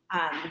do.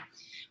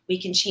 We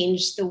can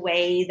change the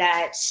way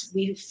that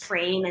we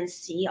frame and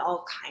see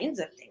all kinds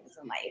of things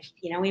in life.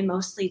 You know, we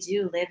mostly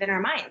do live in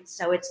our minds.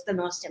 So it's the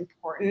most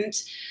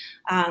important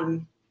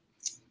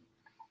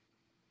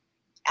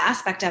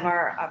aspect of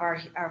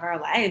our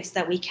lives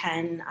that we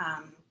can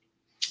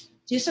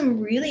do some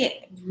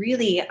really,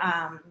 really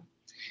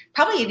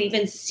probably it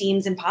even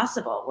seems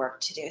impossible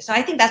work to do. So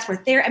I think that's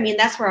where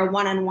that's where a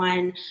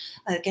one-on-one,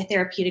 like a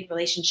therapeutic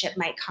relationship,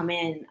 might come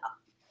in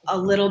a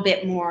little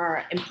bit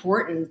more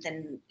important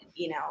than,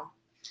 you know,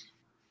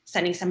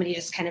 sending somebody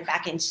just kind of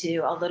back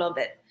into a little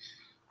bit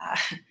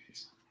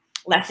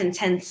less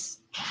intense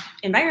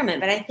environment.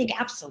 But I think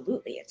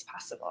absolutely it's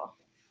possible.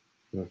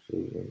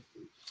 Absolutely.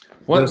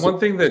 One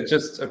thing that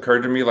just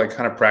occurred to me, like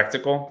kind of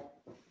practical,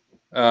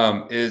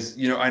 is,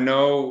 you know, I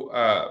know,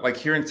 like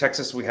here in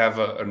Texas, we have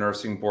a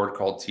nursing board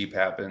called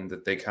TPAP, and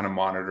that they kind of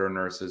monitor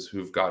nurses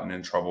who've gotten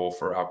in trouble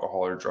for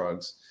alcohol or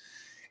drugs.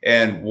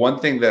 And one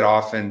thing that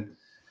often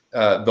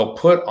they'll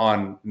put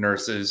on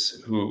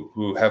nurses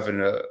who have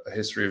a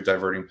history of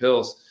diverting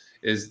pills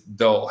is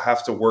they'll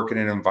have to work in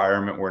an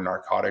environment where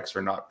narcotics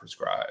are not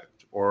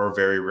prescribed or are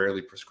very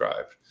rarely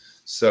prescribed.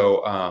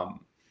 So,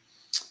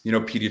 you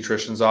know,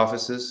 pediatricians'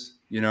 offices,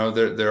 you know,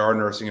 there are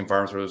nursing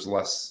environments where there's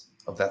less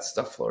of that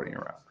stuff floating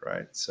around,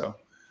 right? So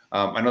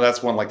I know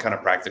that's one, like, kind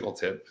of practical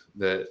tip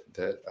that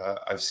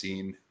I've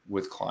seen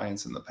with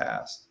clients in the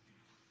past.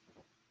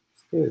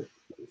 It's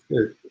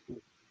good.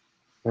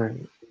 All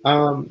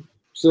right.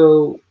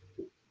 So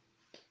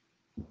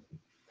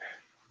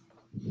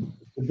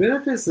the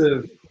benefits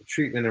of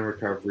treatment and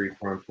recovery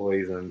for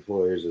employees and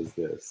employers is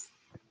this.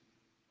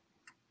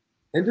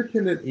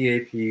 Independent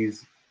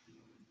EAPs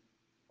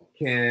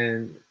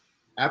can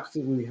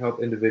absolutely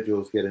help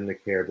individuals get into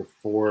care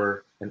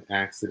before an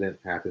accident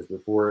happens,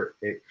 before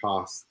it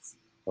costs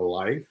a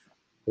life,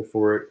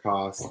 before it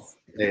costs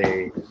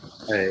a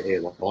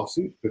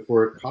lawsuit,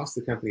 before it costs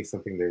the company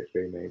something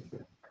they made.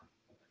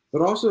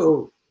 But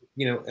also,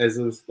 as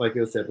it was, like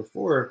I said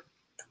before,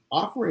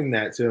 offering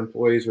that to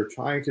employees who are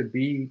trying to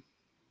be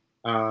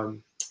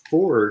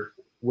forward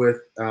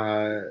with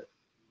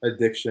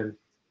addiction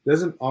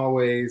doesn't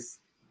always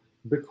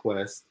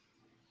bequest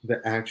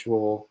the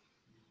actual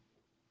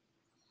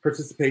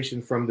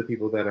participation from the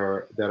people that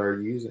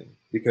are using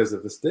because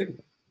of the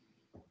stigma.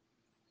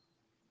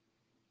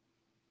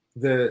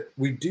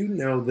 We do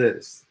know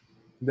this,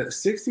 that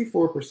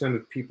 64%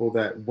 of people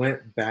that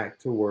went back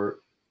to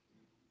work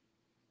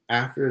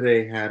after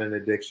they had an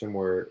addiction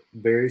were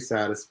very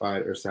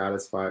satisfied or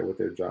satisfied with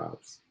their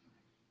jobs.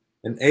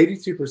 And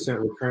 82%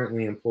 were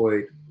currently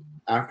employed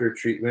after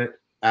treatment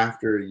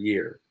after a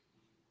year,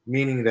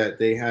 meaning that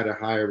they had a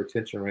higher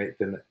retention rate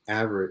than the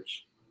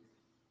average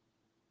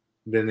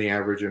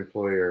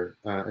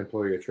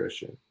employee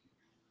attrition.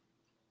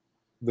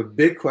 The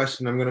big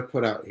question I'm going to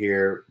put out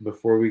here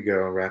before we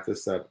go and wrap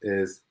this up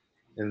is,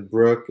 and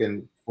Brooke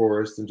and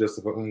Forrest and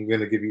Joseph, I'm going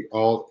to give you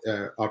all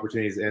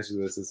opportunities to answer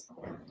this, is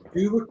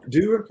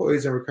do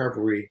employees in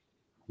recovery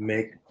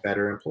make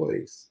better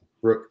employees?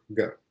 Brooke,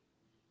 go.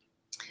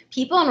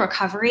 People in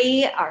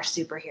recovery are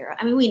superheroes.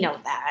 I mean, we know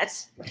that,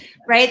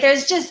 right?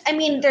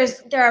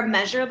 There are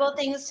measurable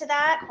things to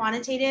that,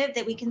 quantitative,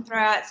 that we can throw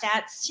out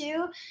stats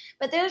to,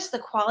 but there's the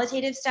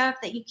qualitative stuff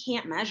that you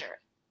can't measure.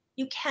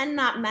 You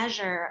cannot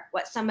measure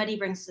what somebody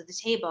brings to the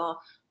table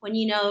when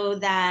you know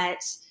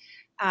that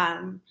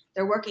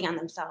they're working on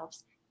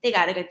themselves. They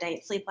got a good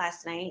night's sleep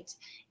last night.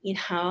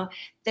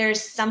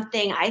 There's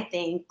something, I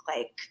think,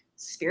 like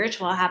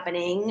spiritual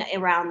happening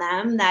around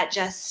them that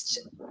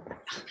just,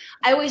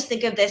 I always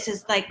think of this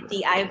as like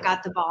the I've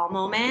got the ball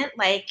moment.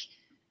 Like,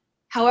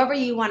 however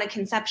you want to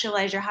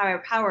conceptualize your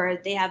higher power,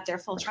 they have their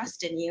full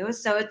trust in you.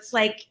 So it's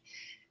like,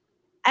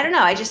 I don't know.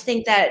 I just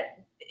think that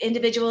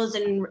individuals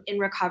in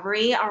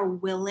recovery are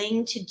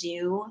willing to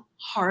do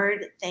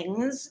hard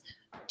things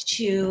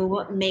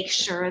to make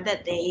sure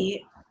that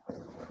they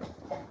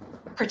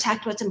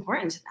protect what's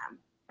important to them.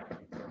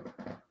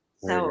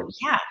 So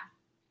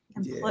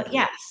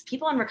yes,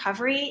 people in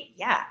recovery,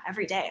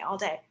 every day, all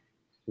day.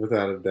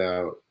 Without a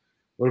doubt.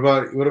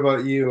 What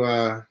about you,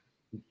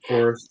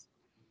 Forrest?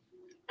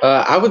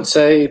 I would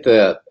say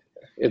that,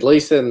 at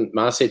least in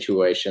my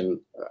situation,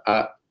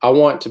 I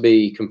want to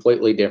be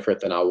completely different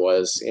than I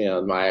was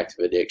in my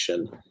active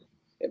addiction.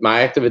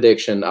 My active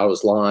addiction, I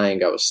was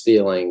lying, I was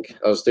stealing,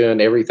 I was doing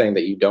everything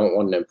that you don't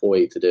want an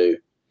employee to do.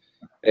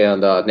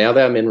 And now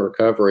that I'm in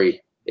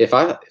recovery, if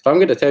I'm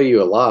going to tell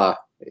you a lie,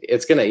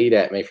 it's going to eat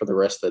at me for the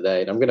rest of the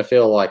day, and I'm going to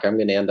feel like I'm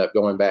going to end up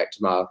going back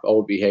to my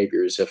old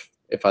behaviors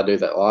if I do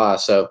that lie.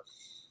 So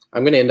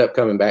I'm going to end up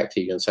coming back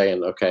to you and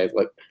saying, okay,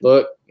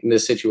 look, in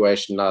this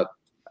situation, I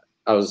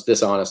was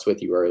dishonest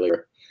with you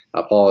earlier.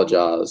 I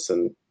apologize,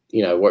 and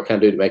what can I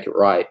do to make it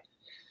right?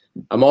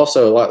 I'm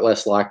also a lot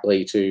less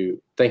likely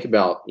to think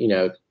about,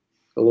 a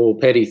little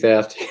petty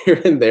theft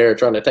here and there,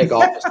 trying to take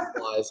office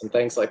supplies and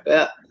things like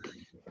that.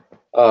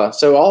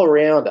 So all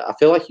around, I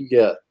feel like you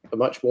get a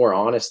much more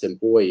honest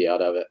employee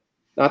out of it.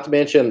 Not to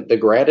mention the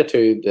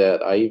gratitude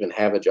that I even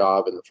have a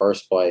job in the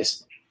first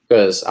place,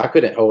 because I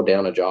couldn't hold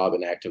down a job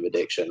in active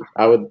addiction.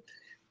 I would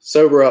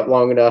sober up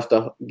long enough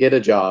to get a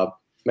job,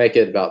 make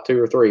it about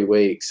 2 or 3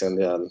 weeks,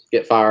 and then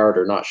get fired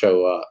or not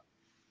show up.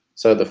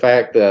 So the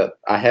fact that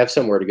I have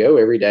somewhere to go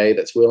every day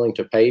that's willing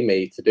to pay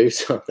me to do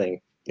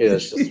something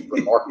is just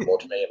remarkable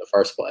to me in the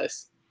first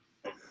place.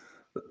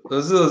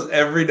 Those are those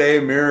everyday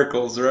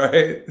miracles,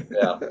 right?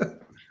 Yeah.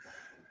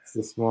 It's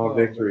the small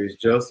victories.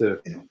 Joseph,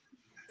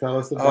 tell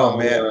us about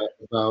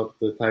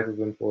the type of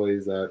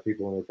employees that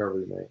people in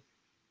recovery make.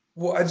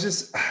 Well, I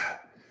just,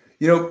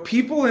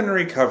 people in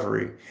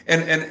recovery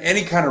and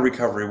any kind of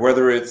recovery,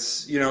 whether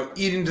it's,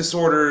 eating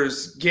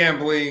disorders,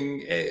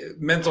 gambling,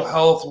 mental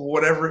health,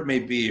 whatever it may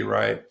be,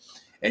 right?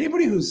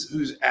 Anybody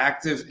who's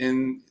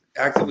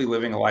actively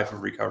living a life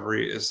of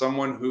recovery is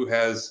someone who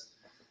has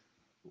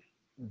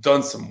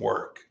done some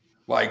work,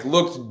 like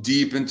looked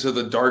deep into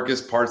the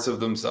darkest parts of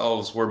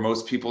themselves where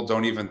most people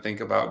don't even think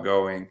about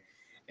going,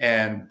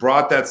 and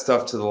brought that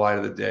stuff to the light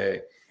of the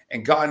day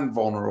and gotten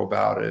vulnerable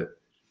about it,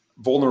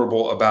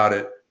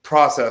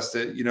 processed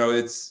it.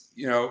 It's,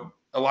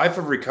 a life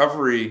of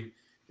recovery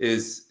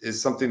is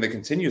something that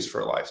continues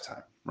for a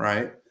lifetime,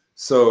 right?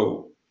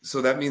 So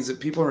that means that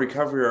people in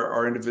recovery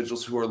are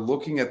individuals who are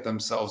looking at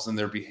themselves and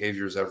their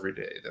behaviors every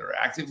day, that are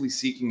actively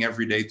seeking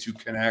every day to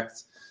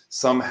connect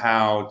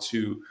somehow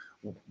to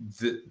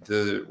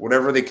the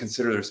whatever they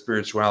consider their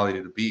spirituality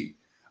to be.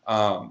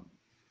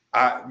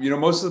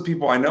 Most of the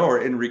people I know are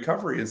in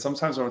recovery, and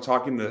sometimes when I'm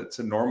talking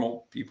to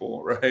normal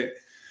people, right,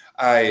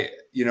 I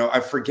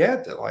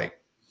forget that like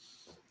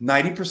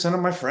 90% of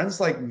my friends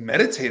like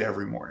meditate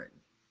every morning.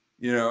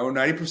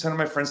 90% of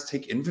my friends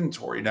take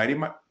inventory.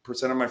 90%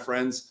 of my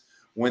friends,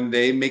 when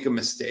they make a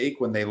mistake,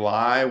 when they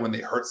lie, when they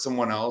hurt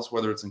someone else,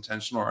 whether it's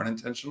intentional or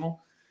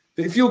unintentional,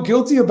 they feel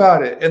guilty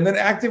about it and then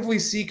actively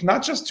seek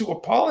not just to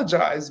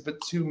apologize, but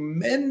to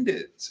mend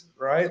it,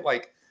 right?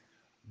 Like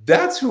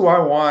that's who I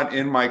want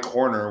in my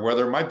corner,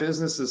 whether my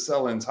business is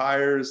selling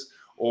tires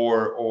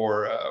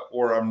or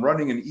I'm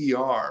running an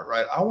ER,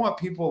 right? I want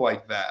people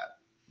like that,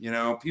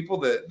 people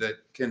that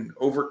can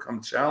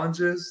overcome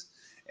challenges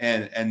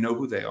and know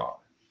who they are.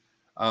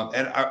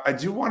 And I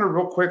do want to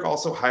real quick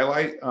also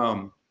highlight,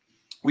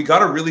 we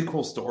got a really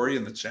cool story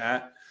in the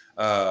chat.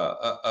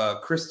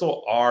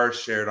 Crystal R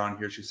shared on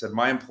here. She said,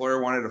 my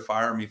employer wanted to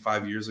fire me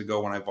 5 years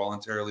ago when I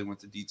voluntarily went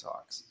to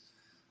detox.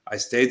 I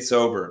stayed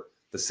sober.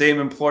 The same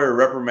employer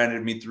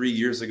reprimanded me 3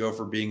 years ago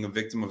for being a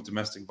victim of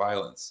domestic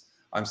violence.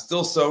 I'm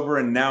still sober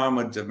and now I'm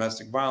a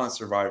domestic violence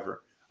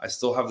survivor. I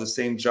still have the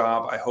same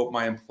job. I hope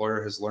my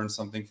employer has learned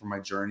something from my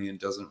journey and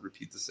doesn't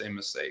repeat the same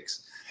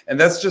mistakes. And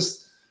that's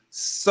just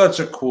such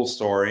a cool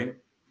story,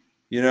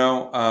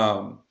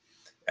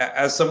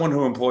 as someone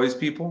who employs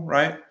people,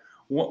 right?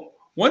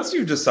 Once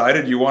you've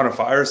decided you want to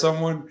fire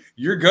someone,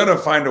 you're going to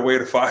find a way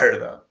to fire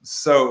them.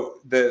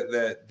 So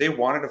they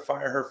wanted to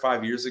fire her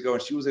 5 years ago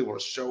and she was able to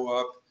show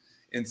up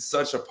in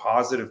such a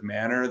positive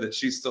manner that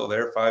she's still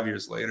there 5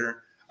 years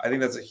later. I think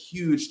that's a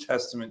huge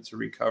testament to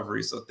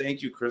recovery. So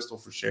thank you, Crystal,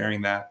 for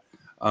sharing that.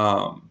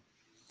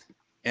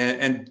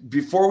 And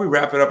before we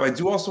wrap it up, I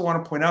do also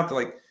want to point out that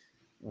like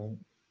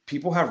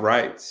people have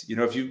rights.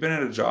 If you've been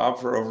at a job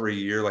for over a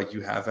year, like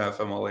you have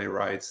FMLA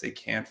rights. They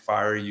can't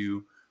fire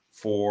you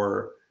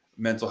for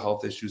mental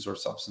health issues or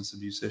substance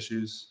abuse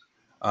issues.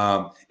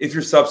 If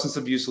your substance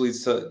abuse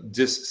leads to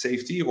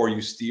safety or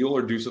you steal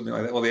or do something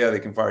like that, well, yeah, they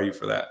can fire you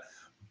for that.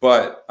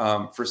 But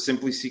for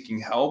simply seeking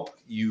help,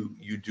 you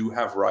do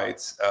have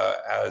rights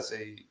as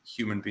a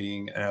human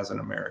being and as an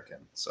American.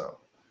 So,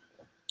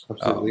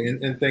 absolutely,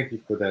 and thank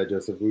you for that,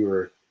 Joseph. We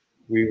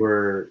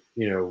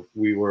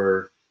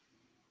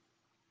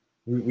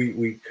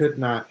could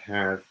not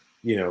have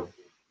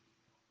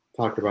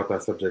talked about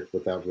that subject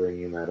without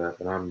bringing that up,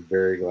 and I'm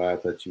very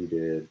glad that you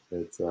did.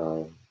 It's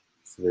a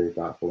very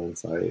thoughtful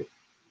insight.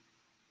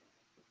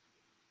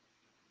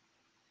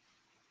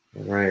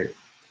 All right.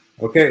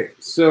 Okay,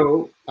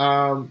 so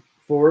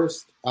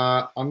Forrest,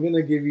 I'm going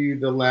to give you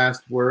the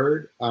last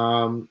word.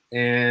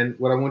 And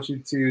what I want you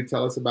to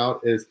tell us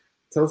about, if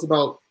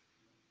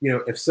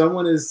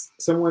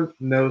someone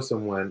knows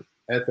someone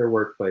at their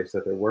workplace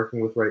that they're working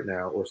with right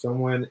now, or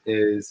someone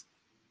is,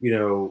 in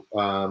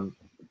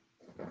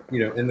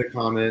the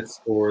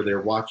comments, or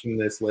they're watching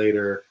this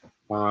later,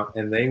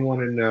 and they want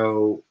to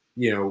know,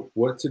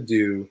 what to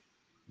do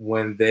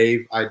when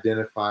they've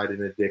identified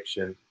an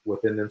addiction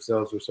within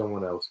themselves or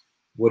someone else.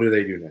 What do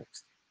they do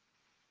next?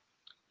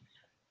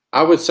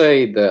 I would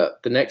say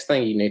that the next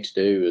thing you need to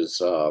do is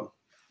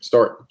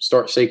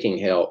start seeking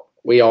help.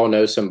 We all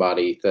know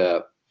somebody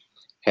that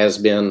has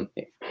been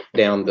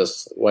down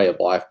this way of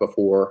life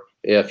before.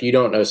 If you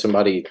don't know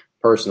somebody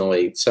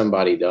personally,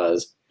 somebody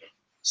does.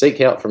 Seek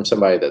help from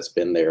somebody that's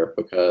been there,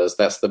 because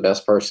that's the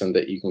best person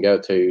that you can go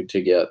to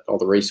get all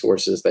the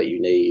resources that you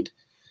need,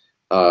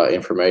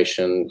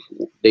 information,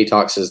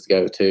 detoxes to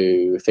go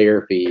to,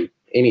 therapy,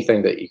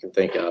 anything that you can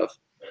think of.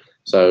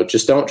 So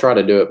just don't try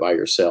to do it by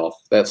yourself.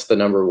 That's the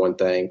number one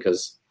thing,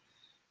 because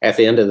at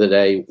the end of the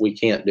day, we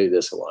can't do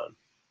this alone.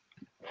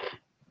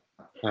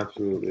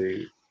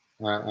 Absolutely.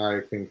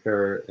 I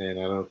concur, and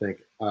I don't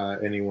think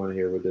anyone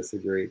here would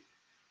disagree.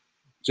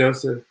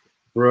 Joseph,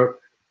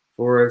 Brooke,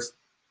 Forrest,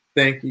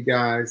 thank you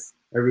guys.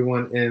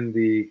 Everyone in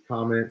the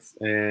comments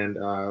and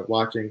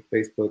watching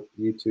Facebook,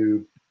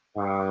 YouTube,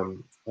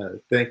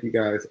 thank you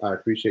guys. I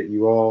appreciate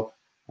you all.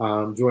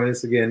 Join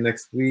us again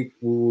next week.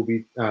 We will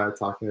be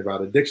talking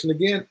about addiction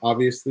again,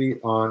 obviously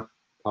on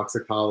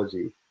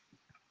toxicology.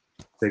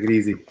 Take it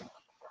easy.